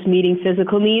want is just meeting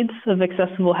physical needs of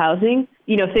accessible housing.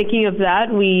 Thinking of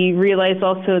that, we realized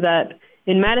also that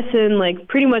in Madison, like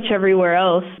pretty much everywhere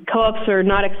else, co-ops are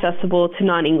not accessible to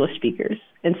non-English speakers.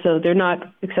 And so they're not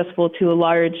accessible to a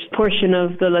large portion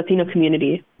of the Latino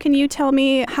community. Can you tell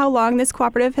me how long this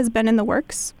cooperative has been in the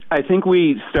works? I think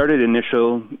we started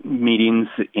initial meetings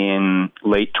in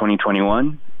late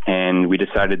 2021. And we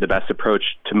decided the best approach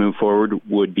to move forward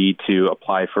would be to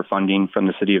apply for funding from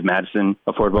the City of Madison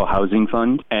Affordable Housing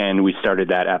Fund. And we started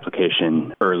that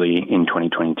application early in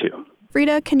 2022.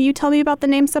 Frida, can you tell me about the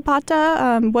name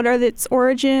Zapata? What are its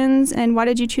origins, and why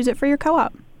did you choose it for your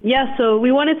co-op? Yeah, so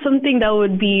we wanted something that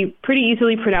would be pretty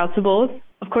easily pronounceable.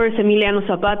 Of course, Emiliano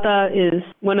Zapata is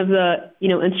one of the,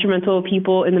 instrumental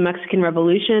people in the Mexican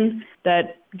Revolution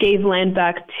that gave land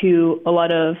back to a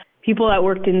lot of people that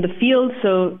worked in the field,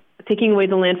 so taking away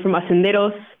the land from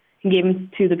hacenderos and gave them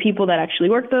to the people that actually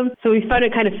worked them. So we found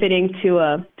it kind of fitting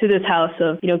to this house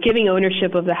of, giving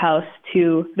ownership of the house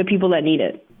to the people that need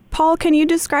it. Paul, can you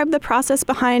describe the process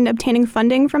behind obtaining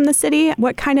funding from the city?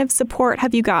 What kind of support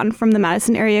have you gotten from the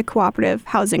Madison Area Cooperative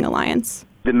Housing Alliance?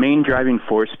 The main driving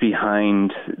force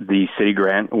behind the city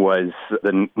grant was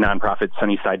the nonprofit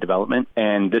Sunnyside Development.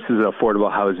 And this is an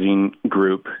affordable housing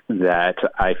group that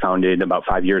I founded about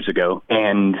 5 years ago.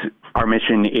 And our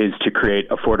mission is to create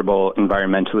affordable,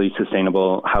 environmentally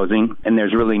sustainable housing. And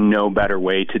there's really no better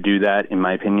way to do that, in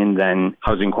my opinion, than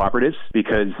housing cooperatives,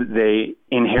 because they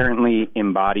inherently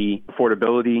embody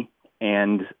affordability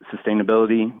and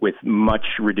sustainability with much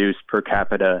reduced per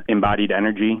capita embodied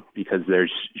energy, because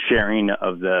there's sharing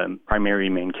of the primary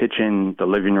main kitchen, the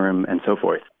living room, and so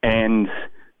forth. And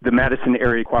The Madison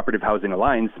Area Cooperative Housing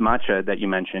Alliance, MACHA, that you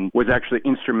mentioned, was actually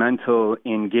instrumental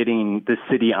in getting the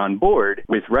city on board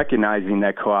with recognizing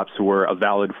that co-ops were a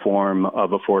valid form of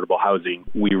affordable housing.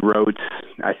 We wrote,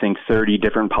 I think, 30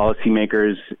 different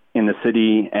policymakers in the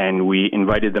city, and we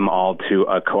invited them all to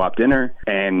a co-op dinner.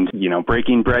 And,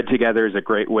 breaking bread together is a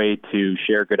great way to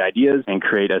share good ideas and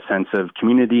create a sense of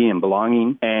community and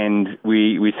belonging. And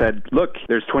we said, look,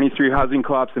 there's 23 housing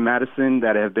co-ops in Madison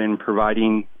that have been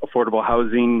providing affordable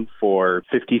housing for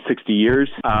 50, 60 years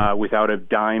without a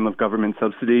dime of government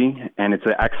subsidy. And it's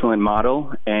an excellent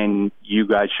model. And you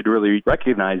guys should really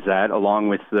recognize that, along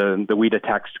with the WIDA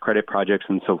tax credit projects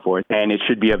and so forth. And it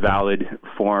should be a valid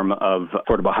form of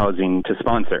affordable housing to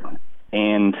sponsor.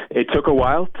 And it took a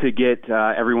while to get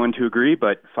everyone to agree,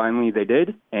 but finally they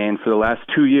did. And for the last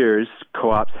 2 years,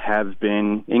 co-ops have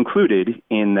been included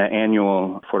in the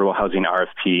annual affordable housing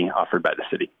RFP offered by the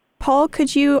city. Paul,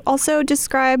 could you also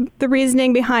describe the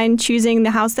reasoning behind choosing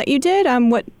the house that you did?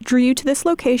 What drew you to this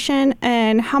location,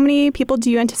 and how many people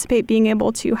do you anticipate being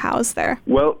able to house there?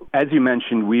 Well, as you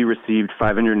mentioned, we received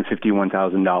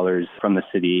 $551,000 from the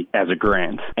city as a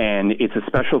grant, and it's a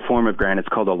special form of grant. It's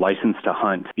called a license to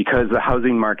hunt. Because the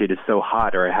housing market is so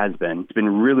hot, or it has been, it's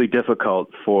been really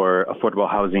difficult for affordable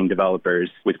housing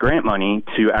developers with grant money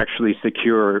to actually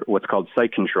secure what's called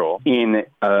site control in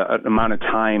an amount of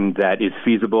time that is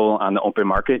feasible on the open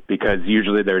market, because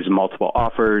usually there's multiple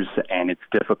offers and it's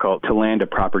difficult to land a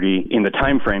property in the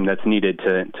time frame that's needed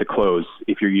to close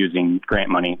if you're using grant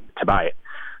money to buy it.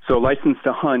 So a license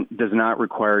to hunt does not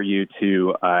require you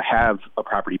to have a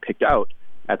property picked out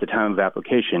at the time of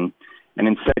application, and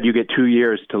instead you get 2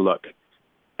 years to look.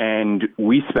 And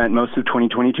we spent most of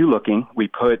 2022 looking. We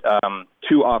put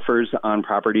 2 offers on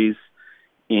properties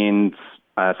in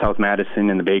South Madison,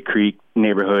 in the Bay Creek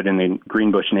neighborhood and the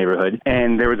Greenbush neighborhood.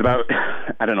 And there was about,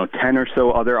 10 or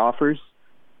so other offers,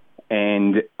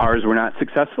 and ours were not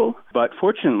successful. But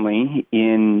fortunately,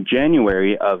 in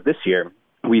January of this year,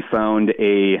 we found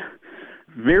a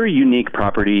very unique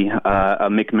property, a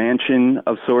McMansion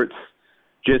of sorts,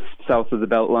 just south of the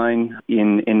Beltline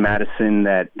in Madison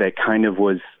that kind of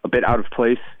was a bit out of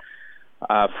place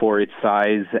for its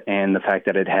size and the fact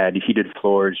that it had heated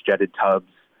floors, jetted tubs,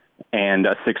 and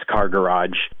a 6-car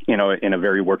garage, in a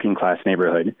very working class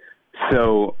neighborhood.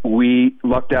 So we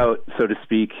lucked out, so to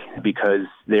speak, because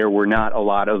there were not a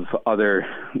lot of other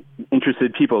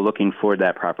interested people looking for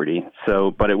that property.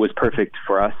 But it was perfect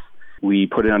for us. We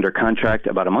put it under contract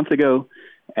about a month ago,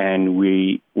 and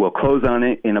we will close on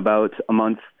it in about a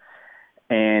month.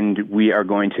 And we are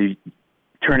going to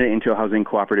turn it into a housing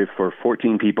cooperative for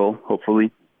 14 people,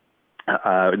 hopefully,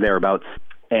 thereabouts.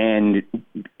 And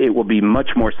it will be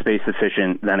much more space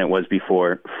efficient than it was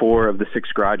before. 4 of the 6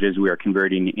 garages we are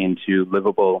converting into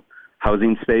livable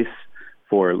housing space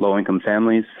for low-income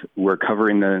families. We're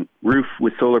covering the roof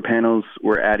with solar panels.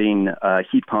 We're adding a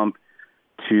heat pump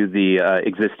to the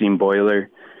existing boiler,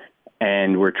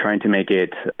 and we're trying to make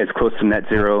it as close to net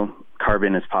zero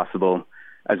carbon as possible,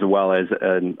 as well as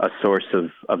a source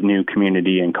of new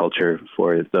community and culture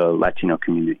for the Latino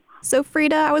community. So,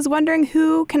 Frida, I was wondering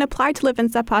who can apply to live in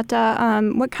Zapata.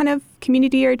 What kind of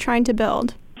community are you trying to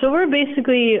build? So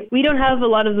we don't have a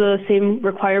lot of the same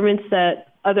requirements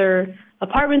that other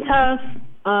apartments have.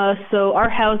 So our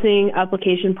housing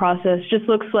application process just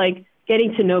looks like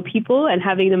getting to know people and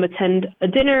having them attend a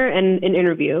dinner and an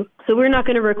interview. So we're not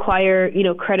going to require,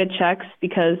 credit checks,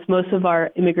 because most of our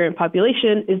immigrant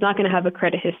population is not going to have a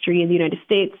credit history in the United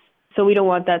States. So we don't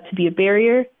want that to be a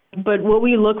barrier. But what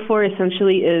we look for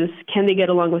essentially is, can they get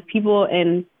along with people,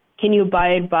 and can you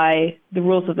abide by the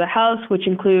rules of the house, which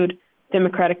include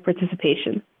democratic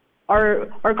participation? Our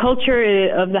culture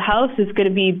of the house is going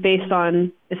to be based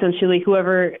on essentially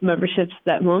whoever memberships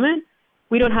that moment.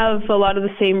 We don't have a lot of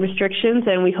the same restrictions,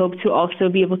 and we hope to also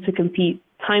be able to compete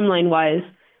timeline-wise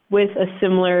with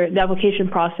the application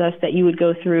process that you would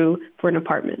go through for an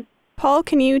apartment. Paul,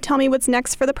 can you tell me what's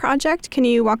next for the project? Can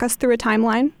you walk us through a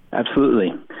timeline?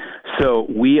 Absolutely. So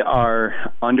we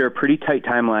are under a pretty tight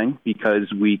timeline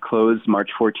because we closed March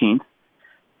 14th.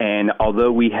 And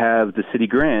although we have the city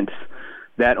grants,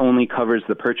 that only covers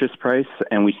the purchase price,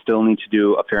 and we still need to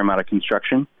do a fair amount of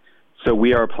construction. So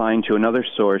we are applying to another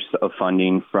source of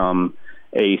funding from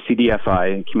a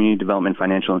CDFI, Community Development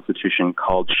Financial Institution,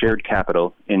 called Shared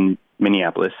Capital in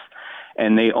Minneapolis.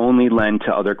 And they only lend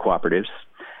to other cooperatives.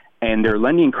 And their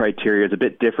lending criteria is a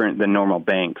bit different than normal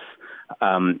banks.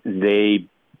 They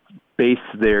base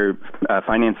their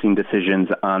financing decisions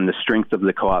on the strength of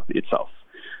the co-op itself.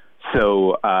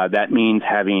 So that means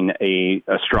having a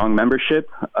strong membership,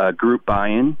 group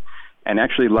buy-in, And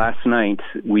actually last night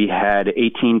we had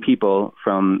 18 people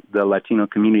from the Latino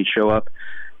community show up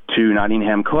to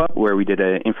Nottingham Co-op, where we did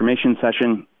an information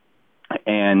session.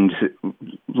 And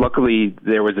luckily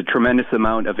there was a tremendous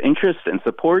amount of interest and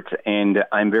support, and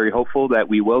I'm very hopeful that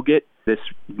we will get this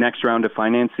next round of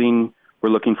financing. We're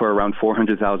looking for around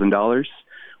 $400,000.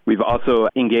 We've also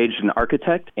engaged an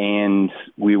architect, and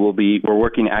we're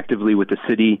working actively with the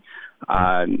city.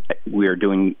 We are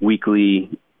doing weekly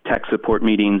tech support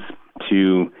meetings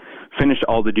to finish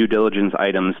all the due diligence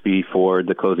items before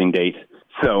the closing date.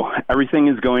 So everything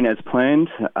is going as planned,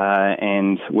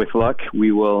 and with luck,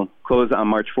 we will close on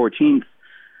March 14th.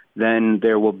 Then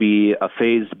there will be a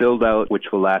phased build-out, which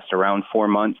will last around 4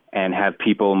 months, and have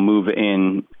people move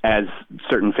in as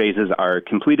certain phases are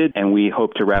completed, and we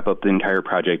hope to wrap up the entire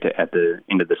project at the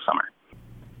end of this summer.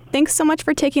 Thanks so much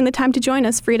for taking the time to join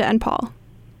us, Frida and Paul.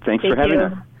 Thanks for having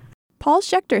us. Paul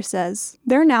Schechter says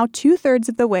they're now 2/3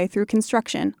 of the way through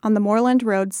construction on the Moreland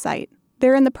Road site.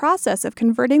 They're in the process of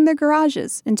converting their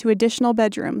garages into additional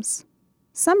bedrooms.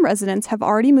 Some residents have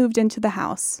already moved into the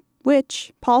house,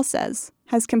 which, Paul says,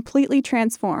 has completely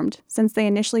transformed since they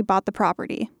initially bought the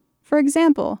property. For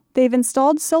example, they've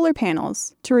installed solar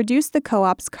panels to reduce the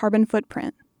co-op's carbon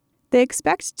footprint. They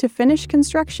expect to finish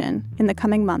construction in the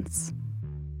coming months.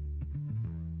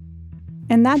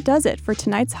 And that does it for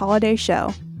tonight's holiday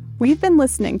show. We've been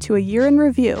listening to a year in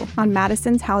review on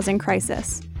Madison's housing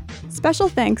crisis. Special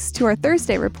thanks to our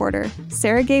Thursday reporter,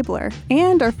 Sarah Gabler,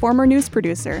 and our former news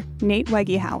producer, Nate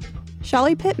Wegehout.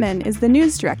 Shali Pittman is the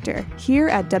news director here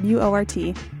at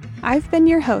WORT. I've been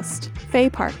your host, Faye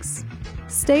Parks.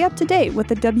 Stay up to date with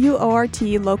the WORT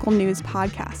Local News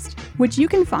Podcast, which you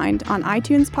can find on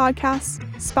iTunes Podcasts,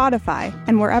 Spotify,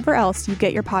 and wherever else you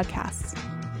get your podcasts.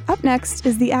 Up next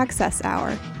is the Access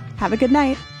Hour. Have a good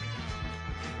night.